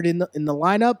Kawhi Leonard in the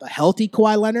lineup, a healthy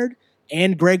Kawhi Leonard,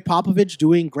 and Greg Popovich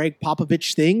doing Greg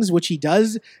Popovich things, which he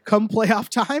does come playoff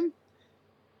time,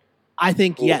 I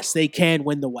think, yes, they can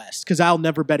win the West, because I'll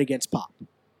never bet against Pop.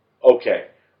 Okay.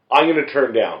 I'm going to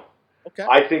turn down. Okay.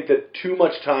 I think that too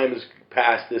much time has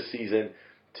passed this season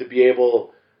to be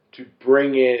able to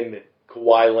bring in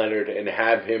Kawhi Leonard and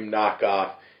have him knock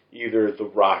off either the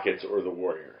Rockets or the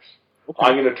Warriors. Okay.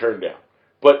 I'm going to turn down.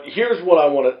 But here's what I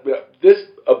want to...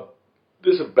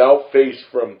 This about face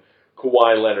from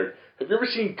Kawhi Leonard. Have you ever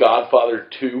seen Godfather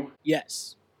 2?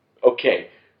 Yes. Okay.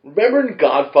 Remember in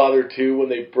Godfather 2 when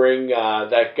they bring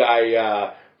that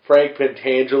guy Frank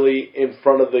Pentangeli in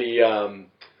front of the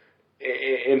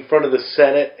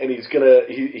Senate, and he's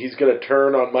gonna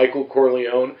turn on Michael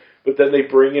Corleone, but then they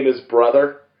bring in his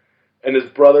brother, and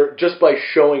his brother, just by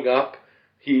showing up,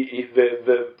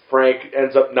 the Frank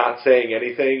ends up not saying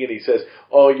anything, and he says,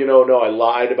 "Oh, no, I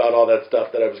lied about all that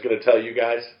stuff that I was going to tell you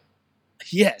guys."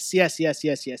 Yes.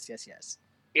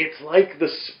 It's like the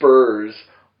Spurs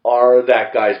are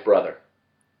that guy's brother.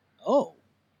 Oh.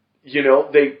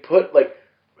 They put,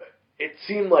 it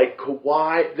seemed like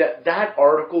Kawhi, that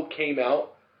article came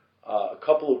out a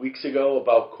couple of weeks ago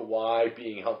about Kawhi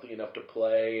being healthy enough to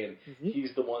play, and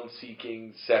he's the one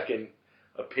seeking second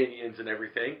opinions and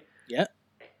everything. Yeah.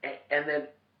 And then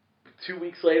 2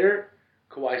 weeks later,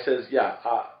 Kawhi says, "Yeah,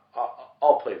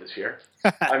 I'll play this year.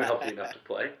 I'm healthy enough to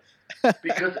play."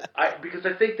 Because I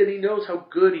think that he knows how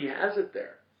good he has it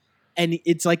there. And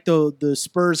it's like the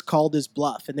Spurs called his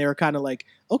bluff, and they were kind of like,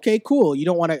 "Okay, cool. You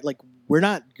don't want to, we're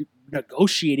not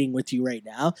negotiating with you right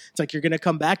now. It's like you're going to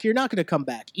come back, you're not going to come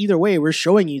back. Either way, we're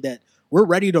showing you that we're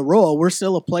ready to roll. We're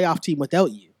still a playoff team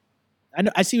without you."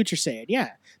 I see what you're saying.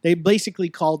 Yeah, they basically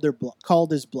called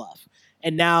his bluff,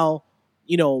 and now,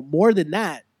 more than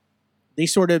that, they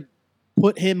sort of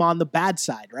put him on the bad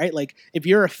side, right? Like, if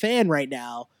you're a fan right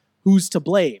now, who's to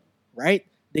blame, right?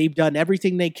 They've done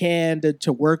everything they can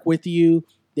to work with you.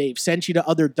 They've sent you to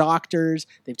other doctors.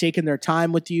 They've taken their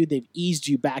time with you. They've eased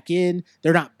you back in.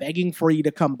 They're not begging for you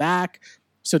to come back.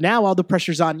 So now all the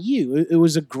pressure's on you. It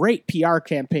was a great PR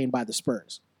campaign by the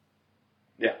Spurs.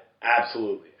 Yeah,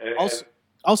 absolutely.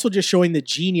 Also just showing the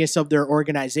genius of their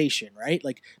organization, right?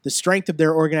 Like the strength of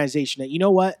their organization. That, you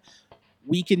know what?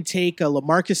 We can take a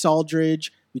LaMarcus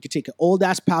Aldridge. We could take an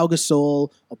old-ass Pau Gasol,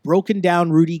 a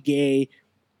broken-down Rudy Gay,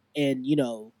 and,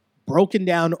 broken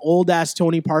down old-ass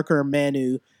Tony Parker and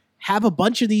Manu, have a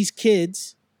bunch of these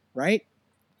kids, right?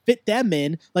 Fit them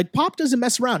in. Like, Pop doesn't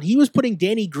mess around. He was putting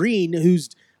Danny Green, who's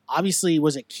obviously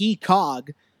was a key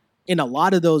cog in a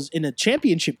lot of those, in the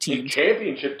championship teams.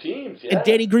 Yeah. And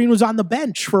Danny Green was on the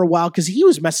bench for a while because he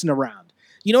was messing around.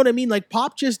 You know what I mean? Like,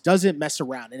 Pop just doesn't mess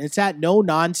around. And it's that no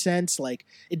nonsense. Like,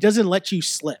 it doesn't let you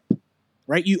slip,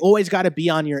 right? You always got to be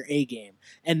on your A game.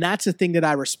 And that's the thing that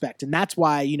I respect. And that's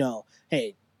why,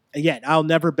 hey, again, I'll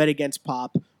never bet against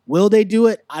Pop. Will they do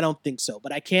it? I don't think so.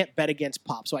 But I can't bet against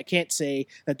Pop. So I can't say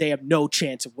that they have no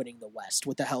chance of winning the West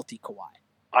with a healthy Kawhi.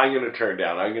 I'm going to turn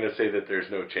down. I'm going to say that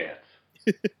there's no chance.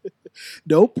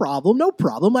 No problem. No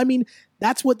problem. I mean,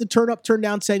 that's what the turn up, turn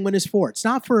down segment is for. It's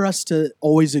not for us to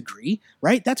always agree,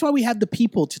 right? That's why we have the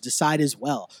people to decide as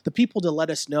well. The people to let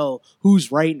us know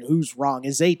who's right and who's wrong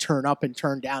as they turn up and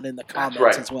turn down in the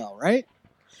comments as well, right?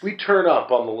 We turn up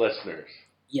on the listeners.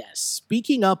 Yes.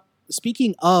 Speaking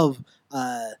of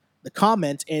the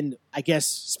comments, and I guess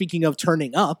speaking of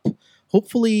turning up,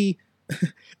 hopefully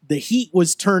the heat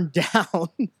was turned down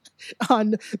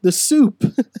on the soup.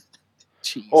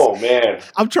 Jeez. Oh, man.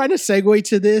 I'm trying to segue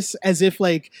to this as if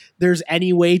like there's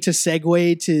any way to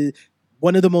segue to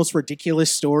one of the most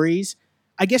ridiculous stories.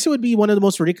 I guess it would be one of the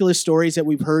most ridiculous stories that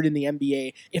we've heard in the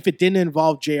NBA if it didn't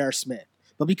involve J.R. Smith.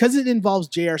 But because it involves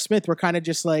J.R. Smith, we're kind of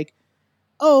just like,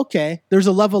 oh, okay. There's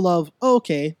a level of, oh,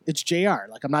 okay, it's J.R.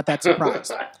 Like, I'm not that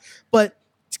surprised. But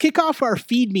to kick off our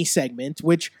Feed Me segment,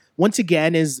 which once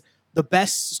again is the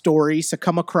best stories to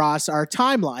come across our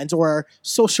timelines or our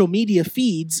social media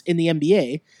feeds in the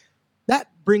NBA,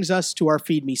 that brings us to our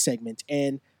Feed Me segment.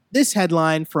 And this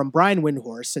headline from Brian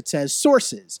Windhorst, it says,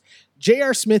 sources,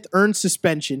 J.R. Smith earned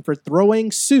suspension for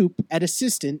throwing soup at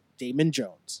assistant Damon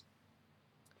Jones.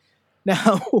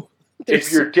 Now,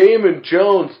 if you're Damon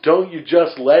Jones, don't you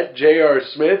just let J.R.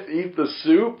 Smith eat the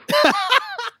soup?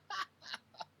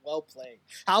 Well played.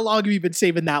 How long have you been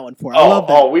saving that one for? I love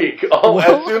that. All week.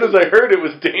 As soon as I heard it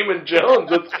was Damon Jones,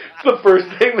 that's the first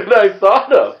thing that I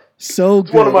thought of. So good.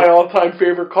 It's one of my all-time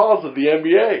favorite calls of the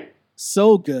NBA.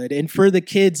 So good. And for the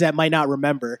kids that might not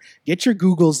remember, get your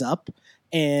Googles up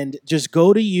and just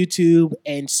go to YouTube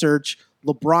and search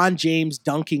LeBron James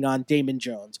dunking on Damon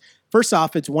Jones. First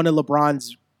off, it's one of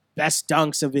LeBron's best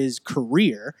dunks of his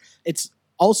career. It's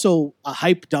also a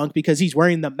hype dunk because he's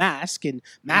wearing the mask, and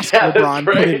LeBron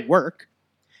put in work.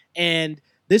 And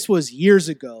this was years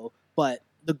ago, but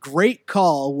the great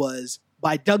call was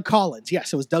by Doug Collins.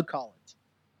 Yes, it was Doug Collins.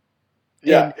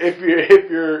 Yeah, and if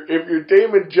you're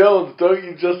Damon Jones, don't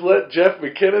you just let Jeff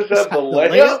McInnis have the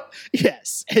layup?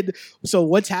 Yes. And so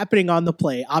what's happening on the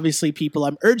play? Obviously, people,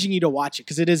 I'm urging you to watch it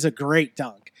because it is a great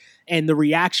dunk. And the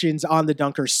reactions on the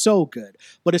dunk are so good.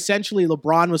 But essentially,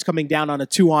 LeBron was coming down on a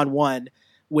 2-on-1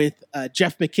 with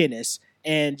Jeff McInnis,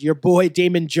 and your boy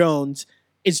Damon Jones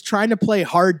is trying to play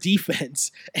hard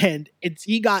defense, and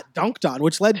he got dunked on,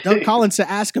 which led Doug Collins to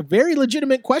ask a very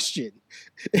legitimate question.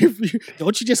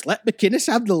 Don't you just let McInnis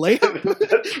have the layup?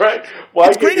 That's right.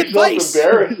 Why get yourself advice.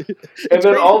 Embarrassed? And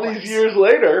then all these years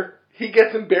later, he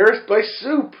gets embarrassed by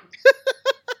soup.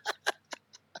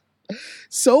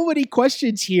 So many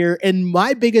questions here, and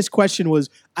my biggest question was,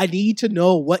 I need to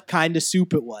know what kind of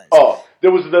soup it was. Oh,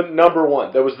 that was the number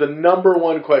one. That was the number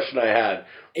one question I had.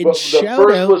 And the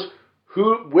first was,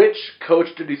 which coach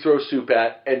did he throw soup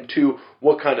at? And two,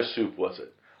 what kind of soup was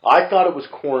it? I thought it was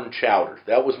corn chowder.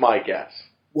 That was my guess.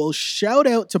 Well, shout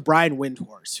out to Brian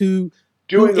Windhorst, who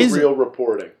doing the real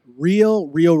reporting.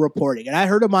 Real reporting. And I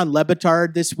heard him on Le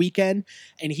Batard this weekend,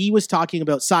 and he was talking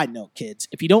about, side note, kids,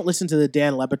 if you don't listen to the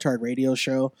Dan Le Batard radio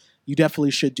show, you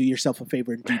definitely should do yourself a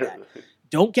favor and do that.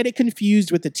 Don't get it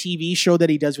confused with the TV show that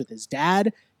he does with his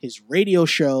dad. His radio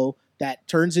show that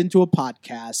turns into a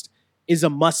podcast is a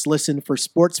must listen for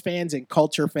sports fans and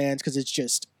culture fans because it's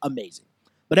just amazing.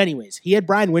 But anyways, he had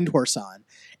Brian Windhorst on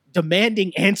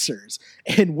demanding answers,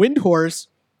 and Windhorst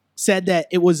said that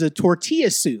it was a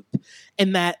tortilla soup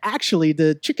and that actually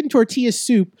the chicken tortilla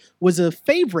soup was a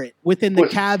favorite within the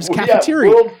Cavs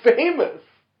cafeteria. World famous.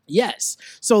 Yes.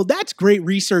 So that's great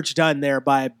research done there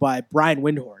by Brian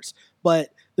Windhorst.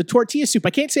 But the tortilla soup, I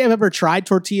can't say I've ever tried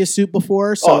tortilla soup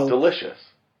before. So delicious.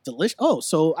 Delicious. Oh,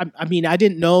 so I mean, I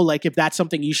didn't know like if that's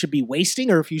something you should be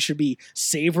wasting or if you should be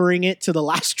savoring it to the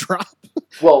last drop.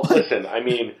 Well, listen,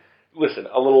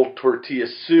 a little tortilla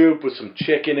soup with some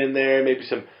chicken in there, maybe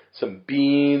some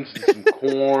beans and some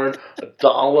corn, a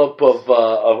dollop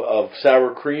of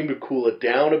sour cream to cool it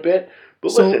down a bit.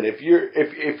 But listen, if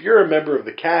you're a member of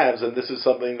the Cavs and this is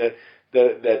something that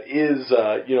is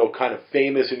kind of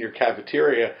famous in your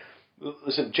cafeteria,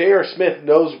 listen, J.R. Smith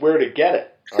knows where to get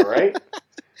it. All right.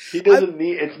 He doesn't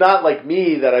need. It's not like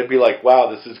me that I'd be like,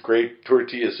 "Wow, this is great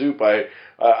tortilla soup." I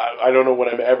don't know when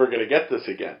I'm ever going to get this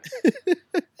again.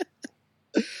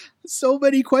 So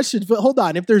many questions, but hold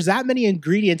on. If there's that many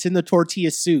ingredients in the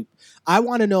tortilla soup, I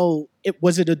want to know: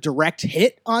 was it a direct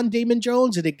hit on Damon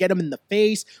Jones? Did it get him in the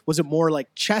face? Was it more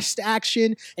like chest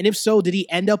action? And if so, did he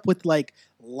end up with like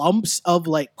lumps of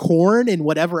like corn and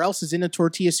whatever else is in a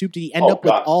tortilla soup? Did he end up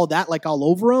with all that like all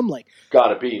over him? Like,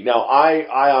 gotta be. Now I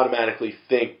automatically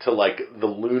think to like the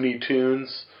Looney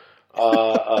Tunes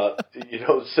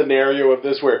scenario of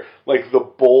this where like the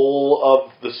bowl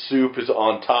of the soup is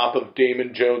on top of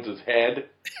Damon Jones's head.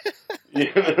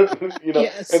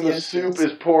 Yes, and the yes, soup yes.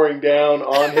 is pouring down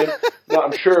on him. Now,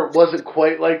 I'm sure it wasn't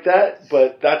quite like that,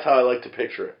 but that's how I like to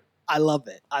picture it. I love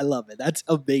it. I love it. That's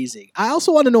amazing. I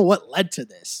also want to know what led to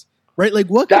this, right? Like,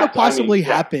 what could have possibly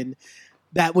happened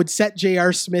that would set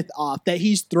J.R. Smith off, that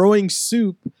he's throwing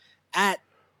soup at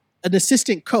an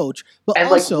assistant coach, but And,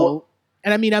 also,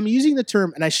 and I mean, I'm using the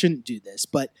term, and I shouldn't do this,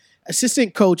 but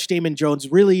assistant coach Damon Jones,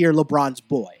 really you're LeBron's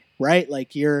boy, right?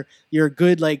 Like you're a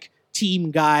good like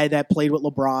team guy that played with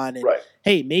LeBron, and Right.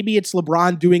 hey, maybe it's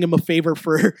LeBron doing him a favor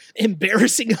for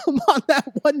embarrassing him on that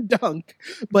one dunk,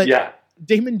 but Yeah.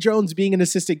 Damon Jones being an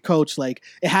assistant coach, like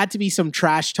it had to be some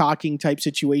trash talking type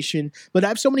situation. But I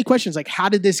have so many questions, like how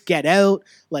did this get out?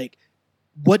 Like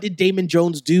what did Damon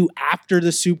Jones do after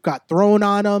the soup got thrown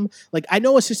on him? Like I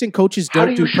know assistant coaches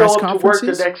don't do press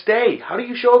conferences. How do you show up to work the next day? How do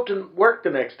you show up to work the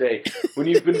next day when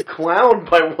you've been clowned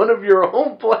by one of your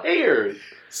own players?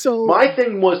 So my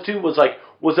thing was like,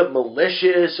 was it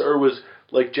malicious or was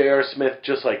like J.R. Smith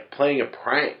just like playing a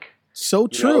prank? So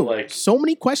true. So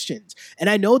many questions. And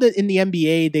I know that in the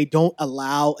NBA, they don't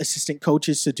allow assistant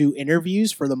coaches to do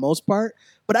interviews for the most part,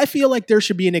 but I feel like there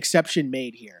should be an exception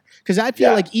made here. Because I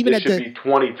feel like even at the... It should be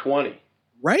 2020.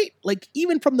 Right? Like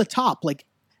even from the top, like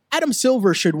Adam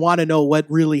Silver should want to know what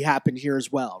really happened here as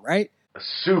well, right? A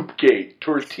soup gate.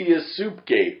 Tortilla soup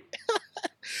gate.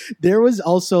 There was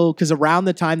also, because around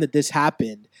the time that this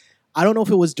happened, I don't know if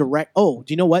it was direct... Oh,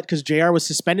 do you know what? Because JR was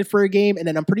suspended for a game, and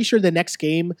then I'm pretty sure the next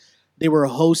game... they were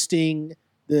hosting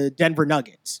the Denver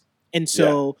Nuggets. And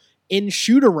so in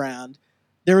shoot around,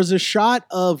 there was a shot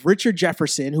of Richard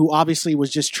Jefferson, who obviously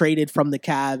was just traded from the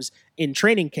Cavs in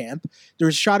training camp. There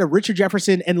was a shot of Richard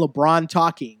Jefferson and LeBron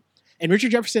talking. And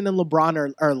Richard Jefferson and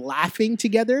LeBron are laughing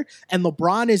together. And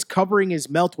LeBron is covering his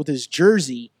mouth with his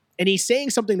jersey. And he's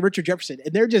saying something to Richard Jefferson.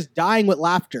 And they're just dying with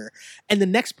laughter. And the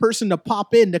next person to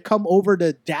pop in to come over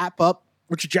to dap up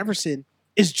Richard Jefferson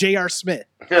is J.R. Smith.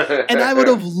 And I would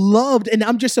have loved, and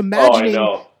I'm just imagining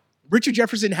Richard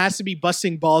Jefferson has to be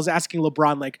busting balls asking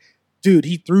LeBron, like, dude,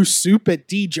 he threw soup at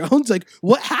D. Jones? Like,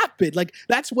 what happened? Like,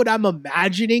 that's what I'm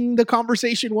imagining the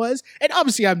conversation was. And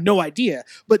obviously I have no idea.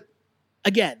 But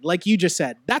again, like you just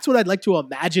said, that's what I'd like to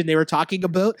imagine they were talking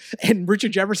about. And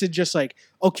Richard Jefferson just like,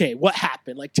 okay, what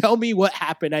happened? Like, tell me what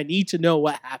happened. I need to know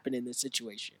what happened in this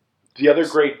situation. The other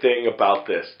great thing about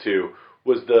this, too,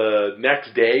 was the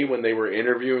next day when they were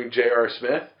interviewing J.R.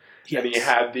 Smith, and he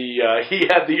had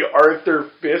the Arthur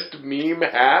Fist meme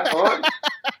hat on.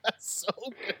 So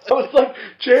good. I was like,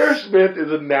 J.R. Smith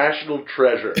is a national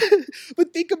treasure.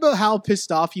 But think about how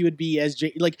pissed off you would be as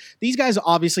like these guys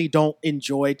obviously don't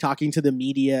enjoy talking to the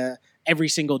media every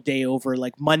single day over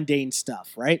like mundane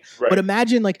stuff, right? But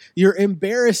imagine like you're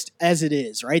embarrassed as it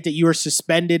is, right? That you were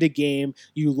suspended a game,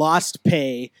 you lost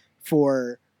pay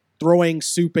for throwing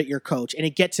soup at your coach, and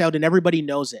it gets out and everybody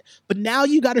knows it. But now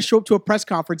you got to show up to a press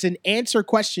conference and answer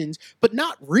questions, but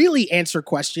not really answer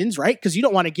questions, right? Because you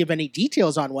don't want to give any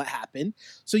details on what happened.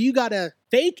 So you got to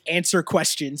fake answer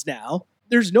questions now.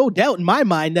 There's no doubt in my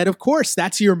mind that, of course,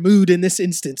 that's your mood in this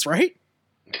instance, right?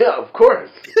 Yeah, of course.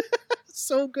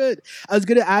 So good. I was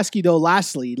going to ask you, though,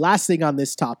 last thing on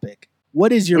this topic.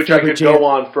 What is your Which favorite? I could go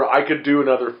on for. I could do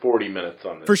another 40 minutes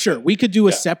on this. For sure. We could do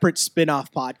a separate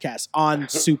spin-off podcast on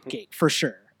Soupgate, for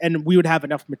sure. And we would have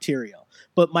enough material.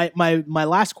 But my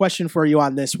last question for you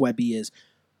on this, Webby, is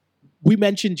we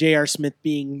mentioned J.R. Smith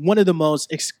being one of the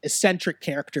most eccentric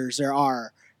characters there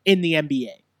are in the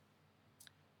NBA.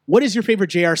 What is your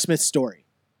favorite J.R. Smith story?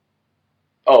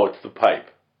 Oh, it's the pipe.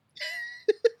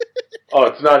 Oh,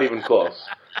 it's not even close.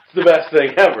 It's the best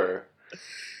thing ever.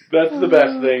 That's the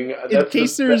best thing.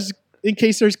 In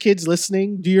case there's kids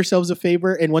listening, do yourselves a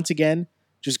favor and once again,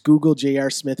 just Google J.R.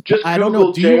 Smith. Just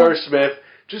Google J.R. Smith.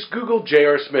 Just Google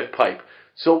J.R. Smith pipe.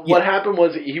 So what happened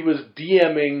was he was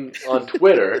DMing on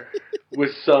Twitter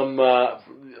with some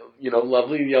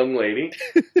lovely young lady,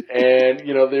 and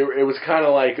it was kind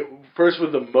of like first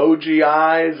with emoji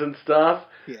eyes and stuff,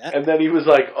 and then he was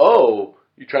like, "Oh,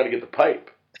 you trying to get the pipe?"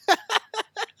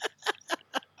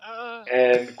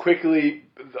 And quickly,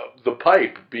 the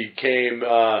pipe became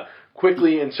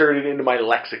quickly inserted into my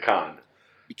lexicon.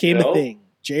 Became a thing.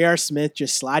 J.R. Smith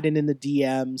just sliding in the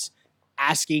DMs,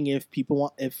 asking if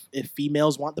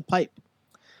females want the pipe.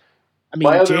 I mean,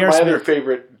 my other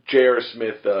favorite J.R.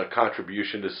 Smith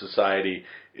contribution to society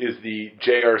is the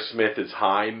J.R. Smith is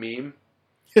high meme.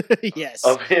 Yes.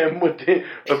 Of him with the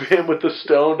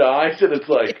stoned eyes, and it's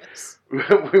like. Yes.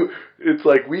 It's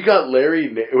like we got Larry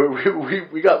Nance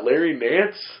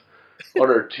on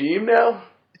our team now.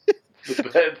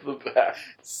 It's the best.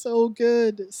 So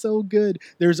good.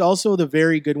 There's also the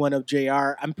very good one of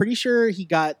JR. I'm pretty sure he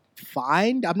got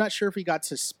fined. I'm not sure if he got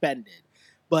suspended,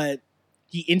 but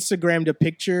he Instagrammed a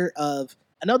picture of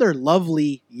another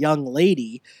lovely young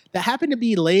lady that happened to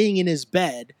be laying in his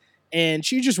bed, and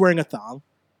she was just wearing a thong.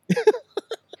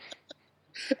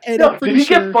 And No, did he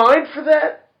get fined for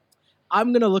that?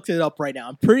 I'm going to look it up right now.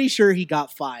 I'm pretty sure he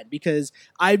got fined because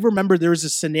I remember there was a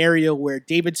scenario where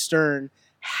David Stern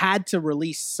had to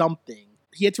release something.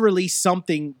 He had to release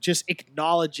something just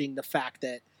acknowledging the fact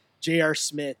that J.R.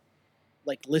 Smith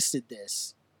listed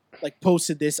this,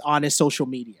 posted this on his social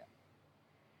media.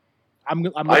 I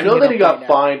know that he got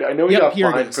fined. I know he got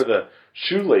fined for the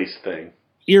shoelace thing.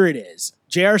 Here it is.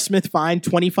 J.R. Smith fined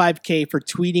 $25,000 for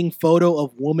tweeting photo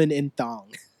of woman in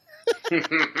thong. There's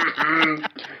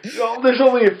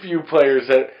only a few players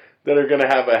that are going to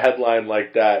have a headline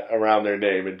like that around their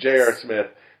name, and J.R. Smith,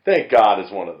 thank God,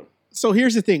 is one of them. So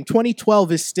here's the thing.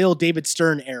 2012 is still David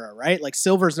Stern era, right?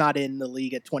 Silver's not in the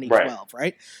league at 2012,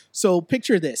 right? So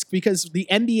picture this, because the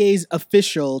NBA's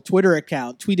official Twitter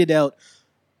account tweeted out,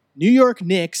 New York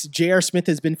Knicks, J.R. Smith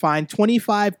has been fined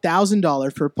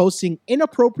 $25,000 for posting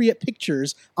inappropriate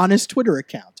pictures on his Twitter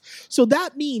account. So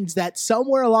that means that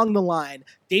somewhere along the line,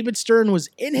 David Stern was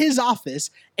in his office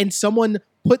and someone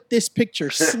put this picture,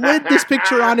 slid this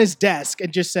picture on his desk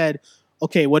and just said,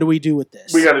 okay, what do we do with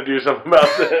this? We got to do something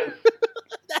about this.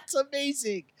 That's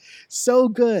amazing. So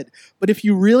good. But if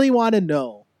you really want to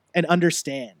know and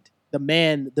understand the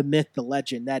man, the myth, the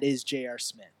legend that is J.R.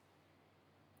 Smith,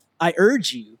 I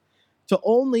urge you to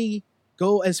only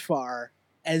go as far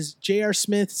as J.R.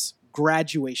 Smith's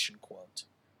graduation quote.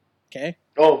 Okay?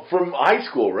 Oh, from high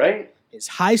school, right? His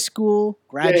high school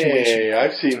graduation quote.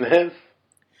 I've seen this.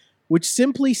 Which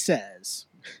simply says,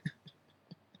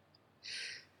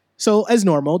 so as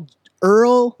normal,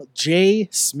 Earl J.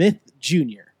 Smith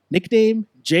Jr., nickname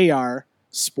JR,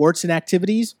 sports and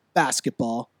activities,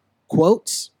 basketball,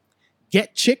 quotes,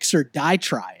 get chicks or die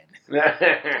trying.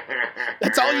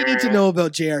 That's all you need to know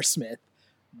about J.R. Smith.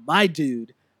 My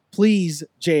dude, please,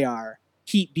 J.R.,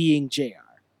 keep being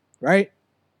J.R., right?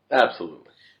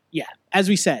 Absolutely. Yeah, as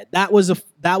we said, that was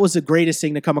the greatest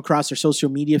thing to come across our social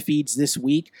media feeds this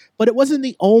week, but it wasn't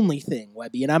the only thing,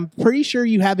 Webby, and I'm pretty sure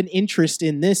you have an interest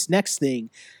in this next thing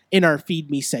in our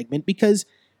Feed Me segment, because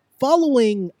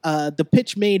following the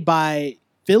pitch made by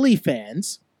Philly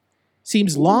fans,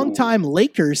 seems longtime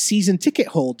Lakers season ticket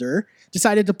holder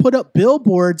decided to put up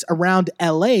billboards around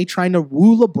LA trying to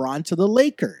woo LeBron to the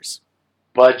Lakers.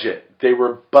 Budget. They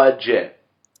were budget.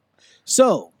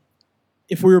 So,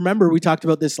 if we remember, we talked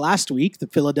about this last week. The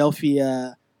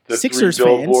Philadelphia Sixers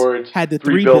fans had the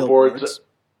three billboards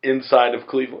inside of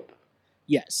Cleveland.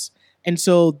 Yes. And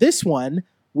so this one,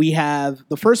 we have,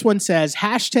 the first one says,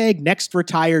 #next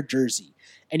retired jersey.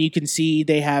 And you can see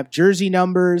they have jersey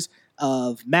numbers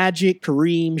of Magic,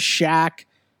 Kareem, Shaq,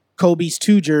 Kobe's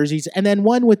 2 jerseys, and then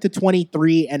one with the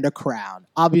 23 and a crown,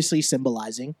 obviously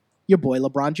symbolizing your boy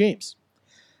LeBron James.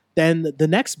 Then the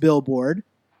next billboard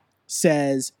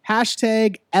says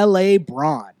 #LA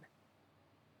Bron.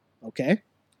 Okay.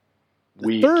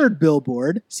 The third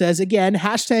billboard says again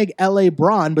 #LA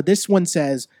Bron, but this one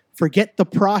says forget the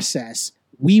process,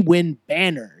 we win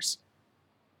banners.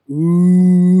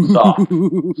 Ooh.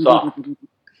 Soft.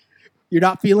 You're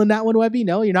not feeling that one, Webby?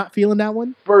 No, you're not feeling that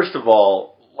one? First of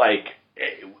all,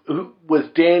 was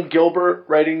Dan Gilbert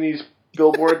writing these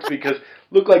billboards? Because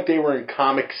looked like they were in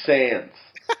Comic Sans.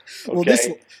 Okay?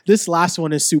 Well, this last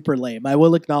one is super lame. I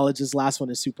will acknowledge this last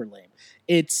one is super lame.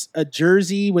 It's a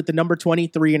jersey with the number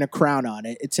 23 and a crown on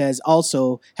it. It says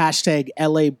also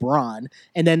 #LA Bron,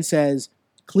 and then says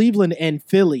Cleveland and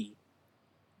Philly,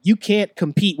 you can't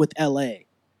compete with LA.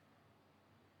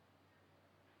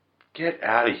 Get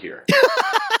out of here.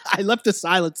 I left a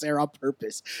silence there on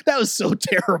purpose. That was so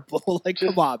terrible.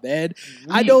 Come on, man.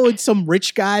 I know it's some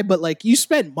rich guy, but you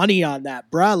spent money on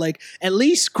that, bruh. At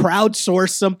least crowdsource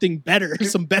something better,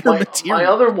 some better material. My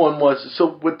other one was,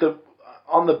 so with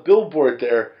on the billboard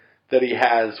there that he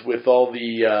has with all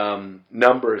the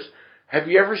numbers, have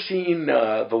you ever seen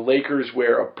the Lakers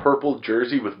wear a purple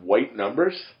jersey with white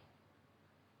numbers?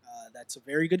 That's a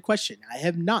very good question. I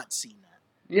have not seen that.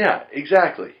 Yeah,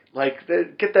 exactly.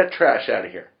 Get that trash out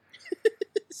of here.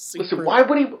 Listen, why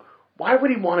would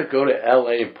he want to go to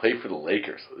LA and play for the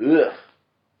Lakers? Ugh.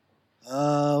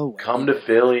 Oh. Come to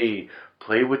Philly,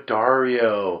 play with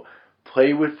Dario,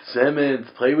 play with Simmons,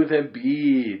 play with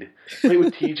Embiid, play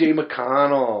with TJ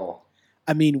McConnell.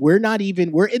 I mean, we're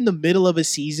in the middle of a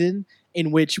season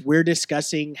in which we're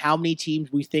discussing how many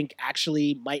teams we think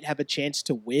actually might have a chance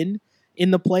to win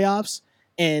in the playoffs.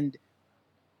 And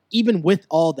even with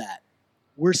all that,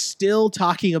 we're still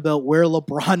talking about where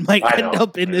LeBron might end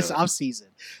up in this offseason.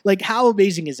 Like, how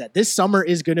amazing is that? This summer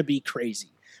is going to be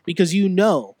crazy because you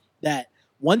know that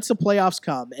once the playoffs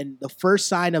come and the first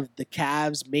sign of the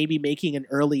Cavs maybe making an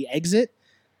early exit,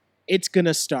 it's going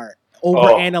to start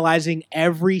overanalyzing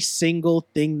every single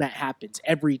thing that happens,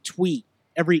 every tweet,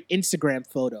 every Instagram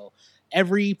photo,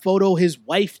 every photo his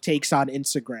wife takes on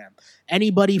Instagram,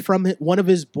 anybody from one of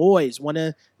his boys want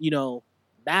to,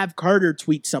 Mav Carter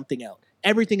tweet something out.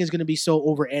 Everything is going to be so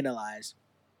overanalyzed.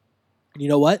 And you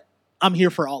know what? I'm here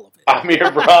for all of it. I'm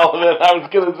here for all of it. I was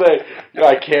going to say,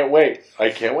 I can't wait.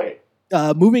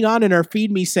 Moving on in our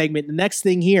Feed Me segment, the next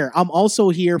thing here, I'm also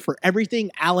here for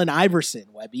everything Allen Iverson,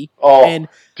 Webby. Oh, and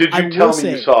did you tell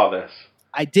me you saw this?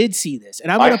 I did see this,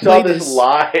 and I'm going to play this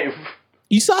live.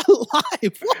 You saw it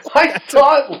live? I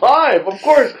saw it live. Of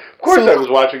course, I was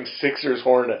watching Sixers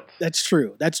Hornets. That's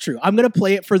true. I'm going to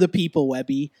play it for the people,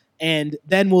 Webby, and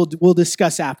then we'll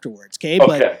discuss afterwards. Okay.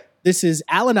 But this is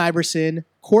Allen Iverson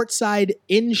courtside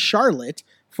in Charlotte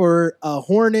for a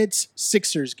Hornets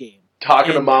Sixers game.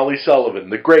 Talking to Molly Sullivan,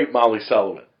 the great Molly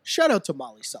Sullivan. Shout out to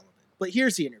Molly Sullivan. But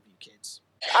here's the interview, kids.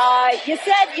 You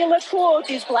said you look cool with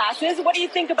these glasses. What do you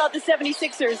think about the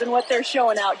 76ers and what they're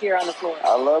showing out here on the floor?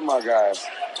 I love my guys.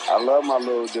 I love my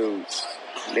little dudes.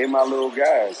 They're my little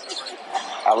guys.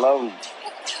 I love them.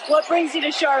 What brings you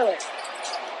to Charlotte?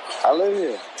 I live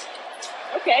here.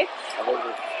 Okay. I live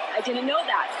here. I didn't know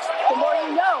that. The more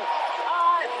you know.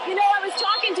 I was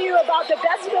talking to you about the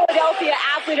best Philadelphia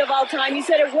athlete of all time. You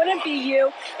said it wouldn't be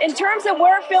you. In terms of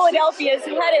where Philadelphia is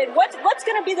headed, what's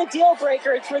going to be the deal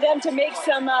breaker for them to make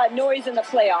some noise in the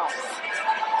playoffs?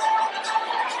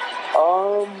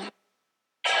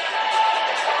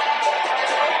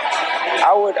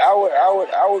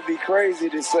 I would be crazy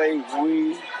to say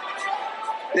we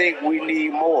think we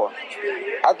need more.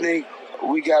 I think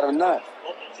we got enough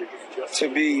to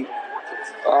be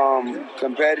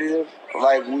competitive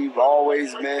like we've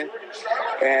always been,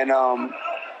 and I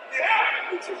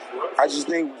just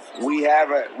think we have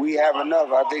enough.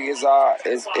 I think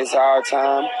it's our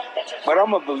time, but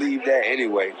I'm gonna believe that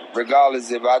anyway, regardless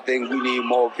if I think we need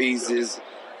more pieces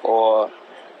or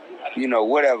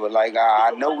whatever. Like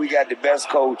I know we got the best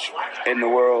coach in the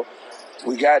world.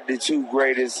 We got the two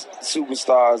greatest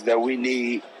superstars that we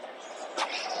need,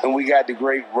 and we got the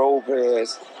great role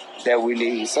players that we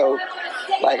need. So,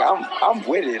 like I'm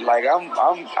with it. Like I'm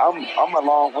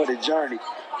along for the journey.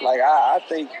 Like I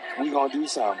think we're gonna do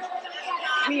something.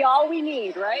 We all we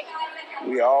need, right?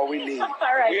 We all we need. All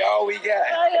right. We all we got.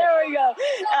 There we go.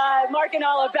 Mark and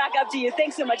Olive, back up to you.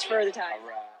 Thanks so much for the time.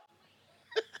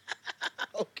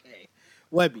 Okay,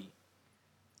 Webby.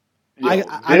 I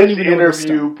don't even know this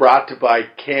interview brought to by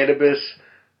Cannabis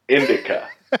Indica.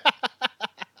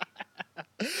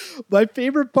 My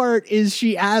favorite part is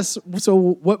she asks, "So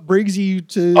what brings you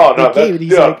to the game?" And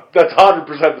he's like, "That's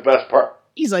 100% the best part."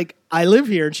 He's like, "I live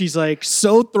here," and she's like,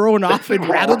 so thrown off and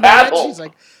rattled by it. She's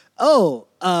like, "Oh,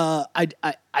 I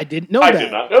didn't know that. I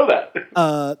did not know that."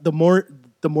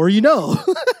 The more you know."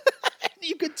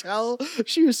 You could tell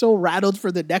she was so rattled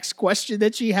for the next question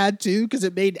that she had too, because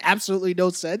it made absolutely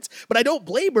no sense. But I don't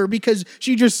blame her because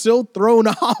she just so thrown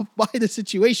off by the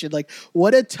situation. Like,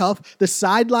 what a the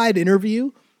sideline interview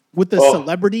with the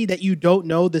celebrity that you don't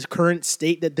know the current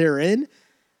state that they're in.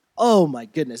 Oh my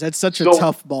goodness, that's such a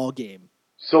tough ball game.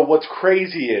 So what's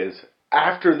crazy is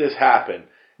after this happened,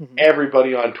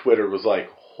 everybody on Twitter was like,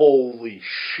 "Holy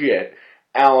shit,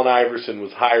 Allen Iverson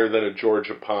was higher than a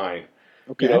Georgia Pine."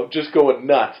 Okay. Just going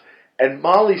nuts. And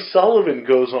Molly Sullivan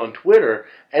goes on Twitter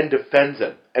and defends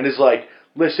him and is like,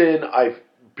 "Listen, I've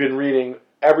been reading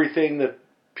everything that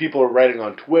people are writing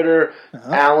on Twitter.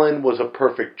 Allen was a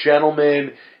perfect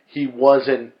gentleman. He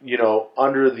wasn't,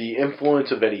 under the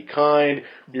influence of any kind.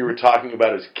 We were talking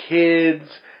about his kids."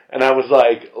 And I was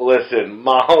like, "Listen,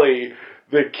 Molly,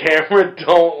 the camera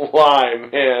don't lie,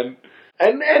 man."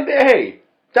 And hey,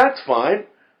 that's fine.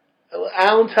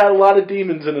 Allen's had a lot of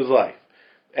demons in his life.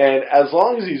 And as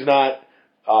long as he's not,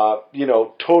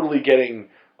 totally getting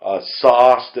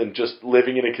sauced and just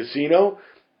living in a casino,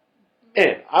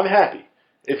 man, I'm happy.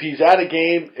 If he's at a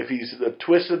game, if he's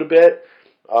twisted a bit,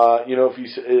 if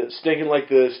he's stinking like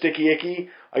the sticky icky,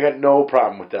 I got no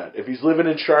problem with that. If he's living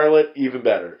in Charlotte, even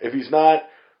better. If he's not,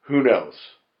 who knows?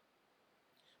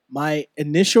 My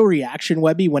initial reaction,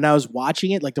 Webby, when I was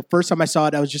watching it, like the first time I saw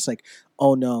it, I was just like,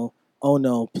 "Oh no. Oh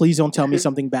no, please don't tell me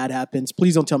something bad happens.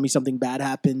 Please don't tell me something bad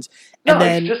happens." And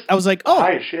then I was like, "Oh,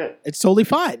 it's totally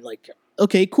fine. Like,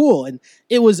 okay, cool." And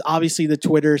it was obviously the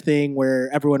Twitter thing where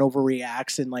everyone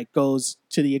overreacts and like goes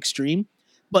to the extreme.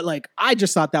 But like, I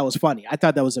just thought that was funny. I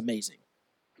thought that was amazing.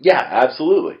 Yeah,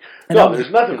 absolutely. And No,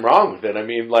 there's nothing wrong with it. I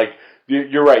mean, like,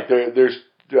 you're right. There's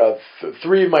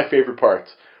three of my favorite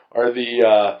parts are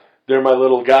they're my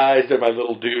little guys, they're my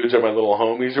little dudes, they're my little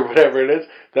homies, or whatever it is.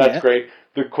 That's great.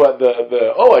 The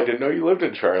I didn't know you lived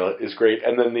in Charlotte is great.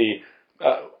 And then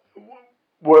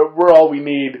we're all we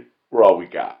need, we're all we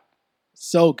got.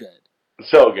 So good.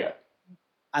 So good.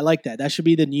 I like that. That should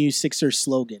be the new Sixers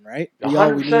slogan, right? We 100%.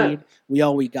 all we need, we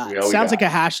all we got. We all we Sounds got.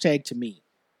 like a hashtag to me,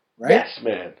 right? Yes,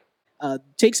 man.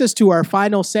 Takes us to our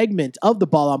final segment of the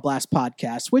Ball on Blast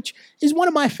podcast, which is one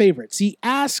of my favorites, the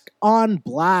Ask on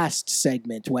Blast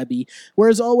segment, Webby, where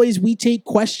as always, we take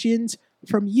questions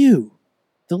from you,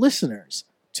 the listeners,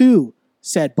 to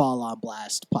said Ball on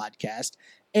Blast podcast.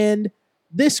 And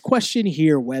this question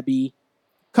here, Webby,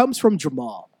 comes from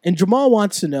Jamal. And Jamal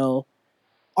wants to know,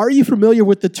 are you familiar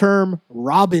with the term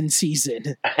Robin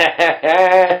season? ...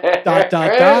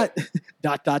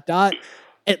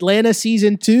 Atlanta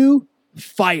season 2,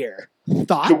 fire.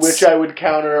 Thoughts? To which I would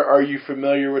counter, are you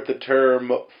familiar with the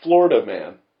term Florida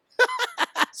man?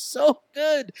 So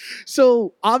good.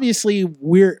 So obviously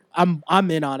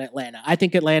I'm in on Atlanta. I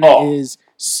think Atlanta is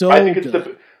so good.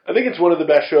 I think it's one of the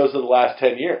best shows of the last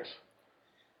 10 years.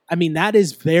 I mean, that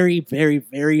is very, very,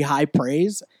 very high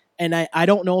praise. And I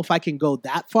don't know if I can go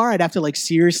that far. I'd have to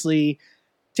seriously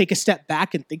take a step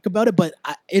back and think about it. But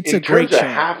it's a great show.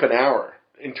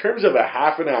 In terms of a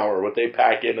half an hour, what they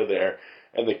pack into there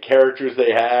and the characters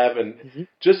they have and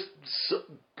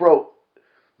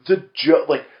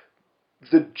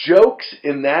the jokes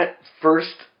in that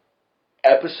first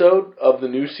episode of the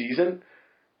new season,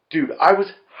 dude, I was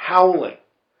howling.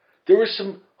 There was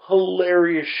some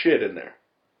hilarious shit in there.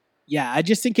 Yeah, I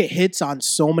just think it hits on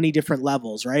so many different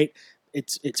levels, right?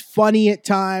 It's funny at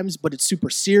times, but it's super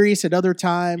serious at other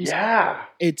times. Yeah.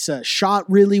 It's shot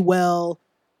really well.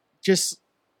 Just,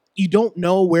 you don't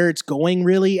know where it's going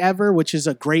really ever, which is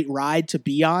a great ride to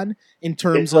be on in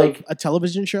terms of a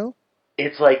television show.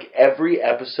 It's like every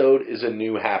episode is a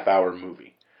new half-hour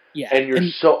movie. Yeah.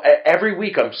 And every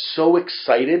week I'm so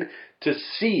excited to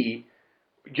see,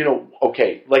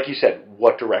 okay, like you said,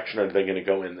 what direction are they going to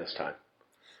go in this time?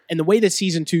 And the way that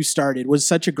season 2 started was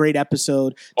such a great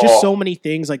episode. Just so many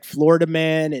things like Florida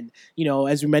Man and,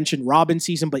 as we mentioned, Robin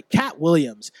season, but Cat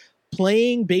Williams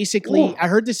playing basically, I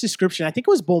heard this description. I think it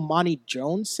was Bomani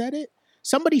Jones said it.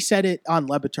 Somebody said it on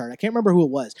Le Batard. I can't remember who it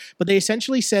was, but they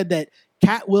essentially said that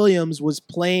Cat Williams was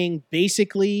playing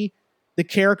basically the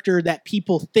character that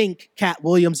people think Cat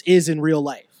Williams is in real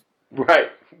life. Right.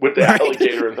 With the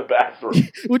alligator in the bathroom.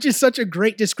 Which is such a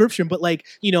great description. But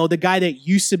the guy that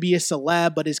used to be a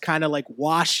celeb but is kind of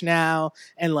washed now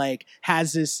and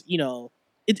has this,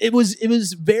 it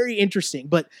was very interesting.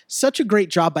 But such a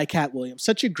great job by Cat Williams.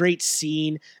 Such a great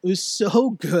scene. It was so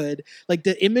good.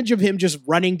 The image of him just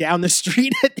running down the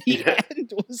street at the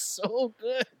end was so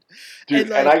good. Dude,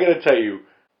 and I got to tell you,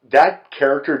 that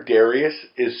character Darius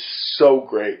is so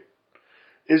great.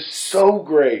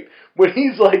 When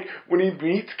he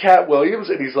meets Cat Williams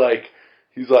and he's like,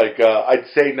 I'd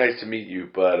say nice to meet you,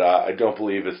 but I don't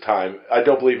believe in time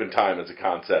as a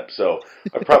concept, so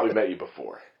I've probably met you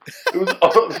before. It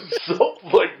was so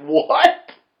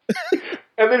what?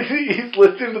 And then he's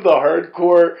listening to the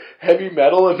hardcore heavy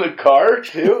metal in the car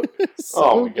too.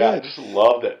 Oh my god, I just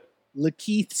loved it.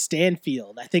 Lakeith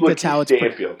Stanfield. I think that's how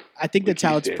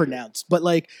it's pronounced. But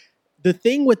the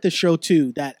thing with the show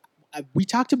too that we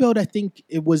talked about, I think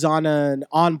it was on an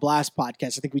On Blast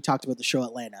podcast. I think we talked about the show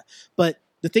Atlanta. But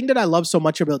the thing that I love so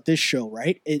much about this show,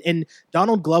 right? And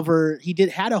Donald Glover, he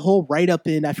had a whole write-up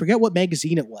in, I forget what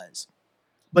magazine it was.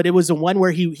 But it was the one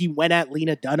where he went at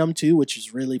Lena Dunham too, which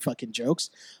is really fucking jokes.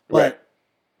 But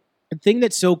the thing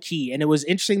that's so key, and it was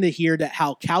interesting to hear that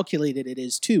how calculated it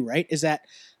is too, right? Is that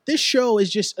this show is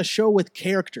just a show with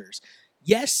characters.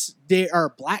 Yes, they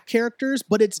are black characters,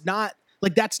 but it's not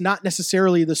that's not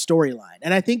necessarily the storyline.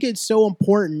 And I think it's so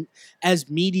important as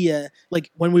media,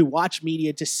 when we watch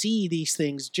media, to see these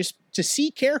things, just to see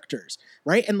characters,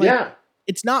 right? And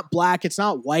it's not black, it's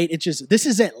not white, it's just, this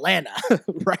is Atlanta,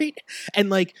 right?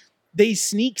 And they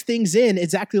sneak things in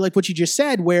exactly like what you just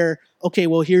said, where, okay,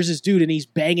 well, here's this dude and he's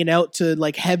banging out to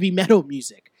heavy metal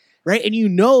music, right? And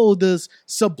the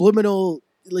subliminal,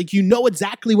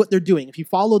 exactly what they're doing. If you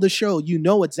follow the show, you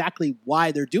know exactly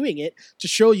why they're doing it, to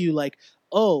show you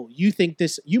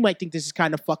you might think this is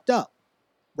kind of fucked up,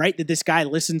 right? That this guy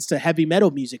listens to heavy metal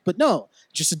music, but no,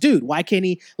 just a dude. Why can't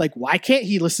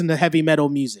he listen to heavy metal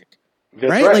music?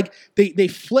 Right? They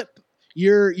flip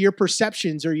your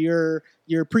perceptions or your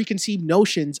preconceived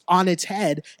notions on its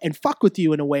head and fuck with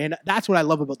you in a way. And that's what I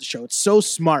love about the show. It's so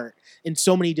smart in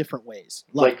so many different ways.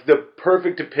 Like the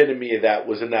perfect epitome of that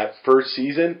was in that first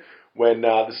season when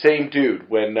the same dude,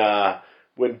 when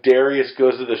Darius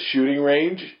goes to the shooting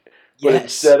range, but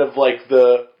instead of like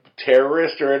the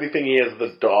terrorist or anything, he has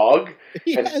the dog,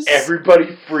 and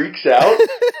everybody freaks out.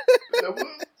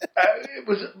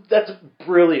 That's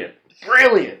brilliant.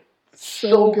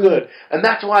 So good. And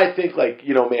that's why I think, like,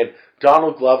 you know, man,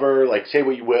 Donald Glover, like, say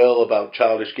what you will about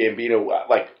Childish Gambino,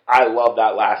 like, I love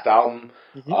that last album,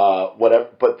 whatever,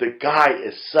 but the guy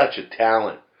is such a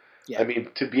talent. Yeah. I mean,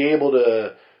 to be able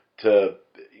to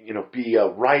you know, be a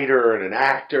writer and an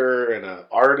actor and an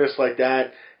artist like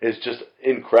that is just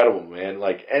incredible, man.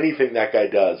 Like, anything that guy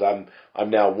does, I'm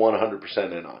now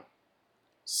 100% in on.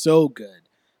 So good.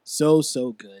 So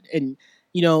good. And,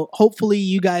 you know, hopefully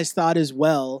you guys thought as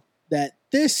well that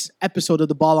this episode of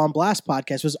the Ball on Blast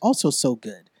podcast was also so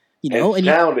good. You know, and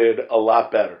sounded a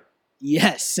lot better.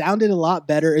 Yes, sounded a lot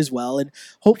better as well. And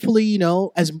hopefully, you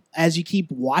know, as you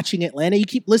keep watching Atlanta, you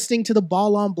keep listening to the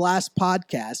Ball on Blast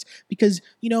podcast because,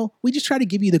 you know, we just try to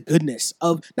give you the goodness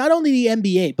of not only the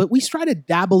NBA, but we try to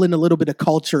dabble in a little bit of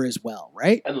culture as well,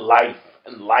 right? And life.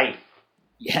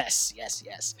 Yes.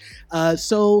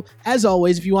 So, as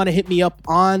always, if you want to hit me up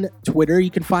on Twitter, you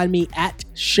can find me at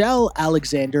Shell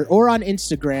Alexander or on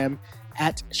Instagram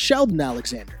at Sheldon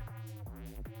Alexander.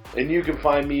 And you can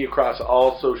find me across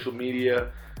all social media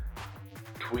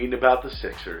tweeting about the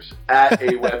Sixers at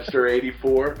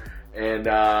AWebster84 and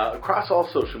across all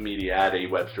social media at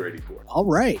AWebster84. All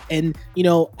right. And, you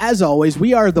know, as always,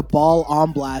 we are the Ball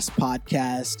on Blast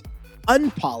podcast,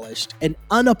 unpolished and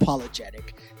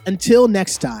unapologetic. Until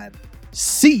next time,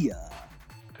 see ya.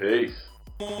 Peace.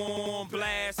 On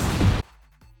blast.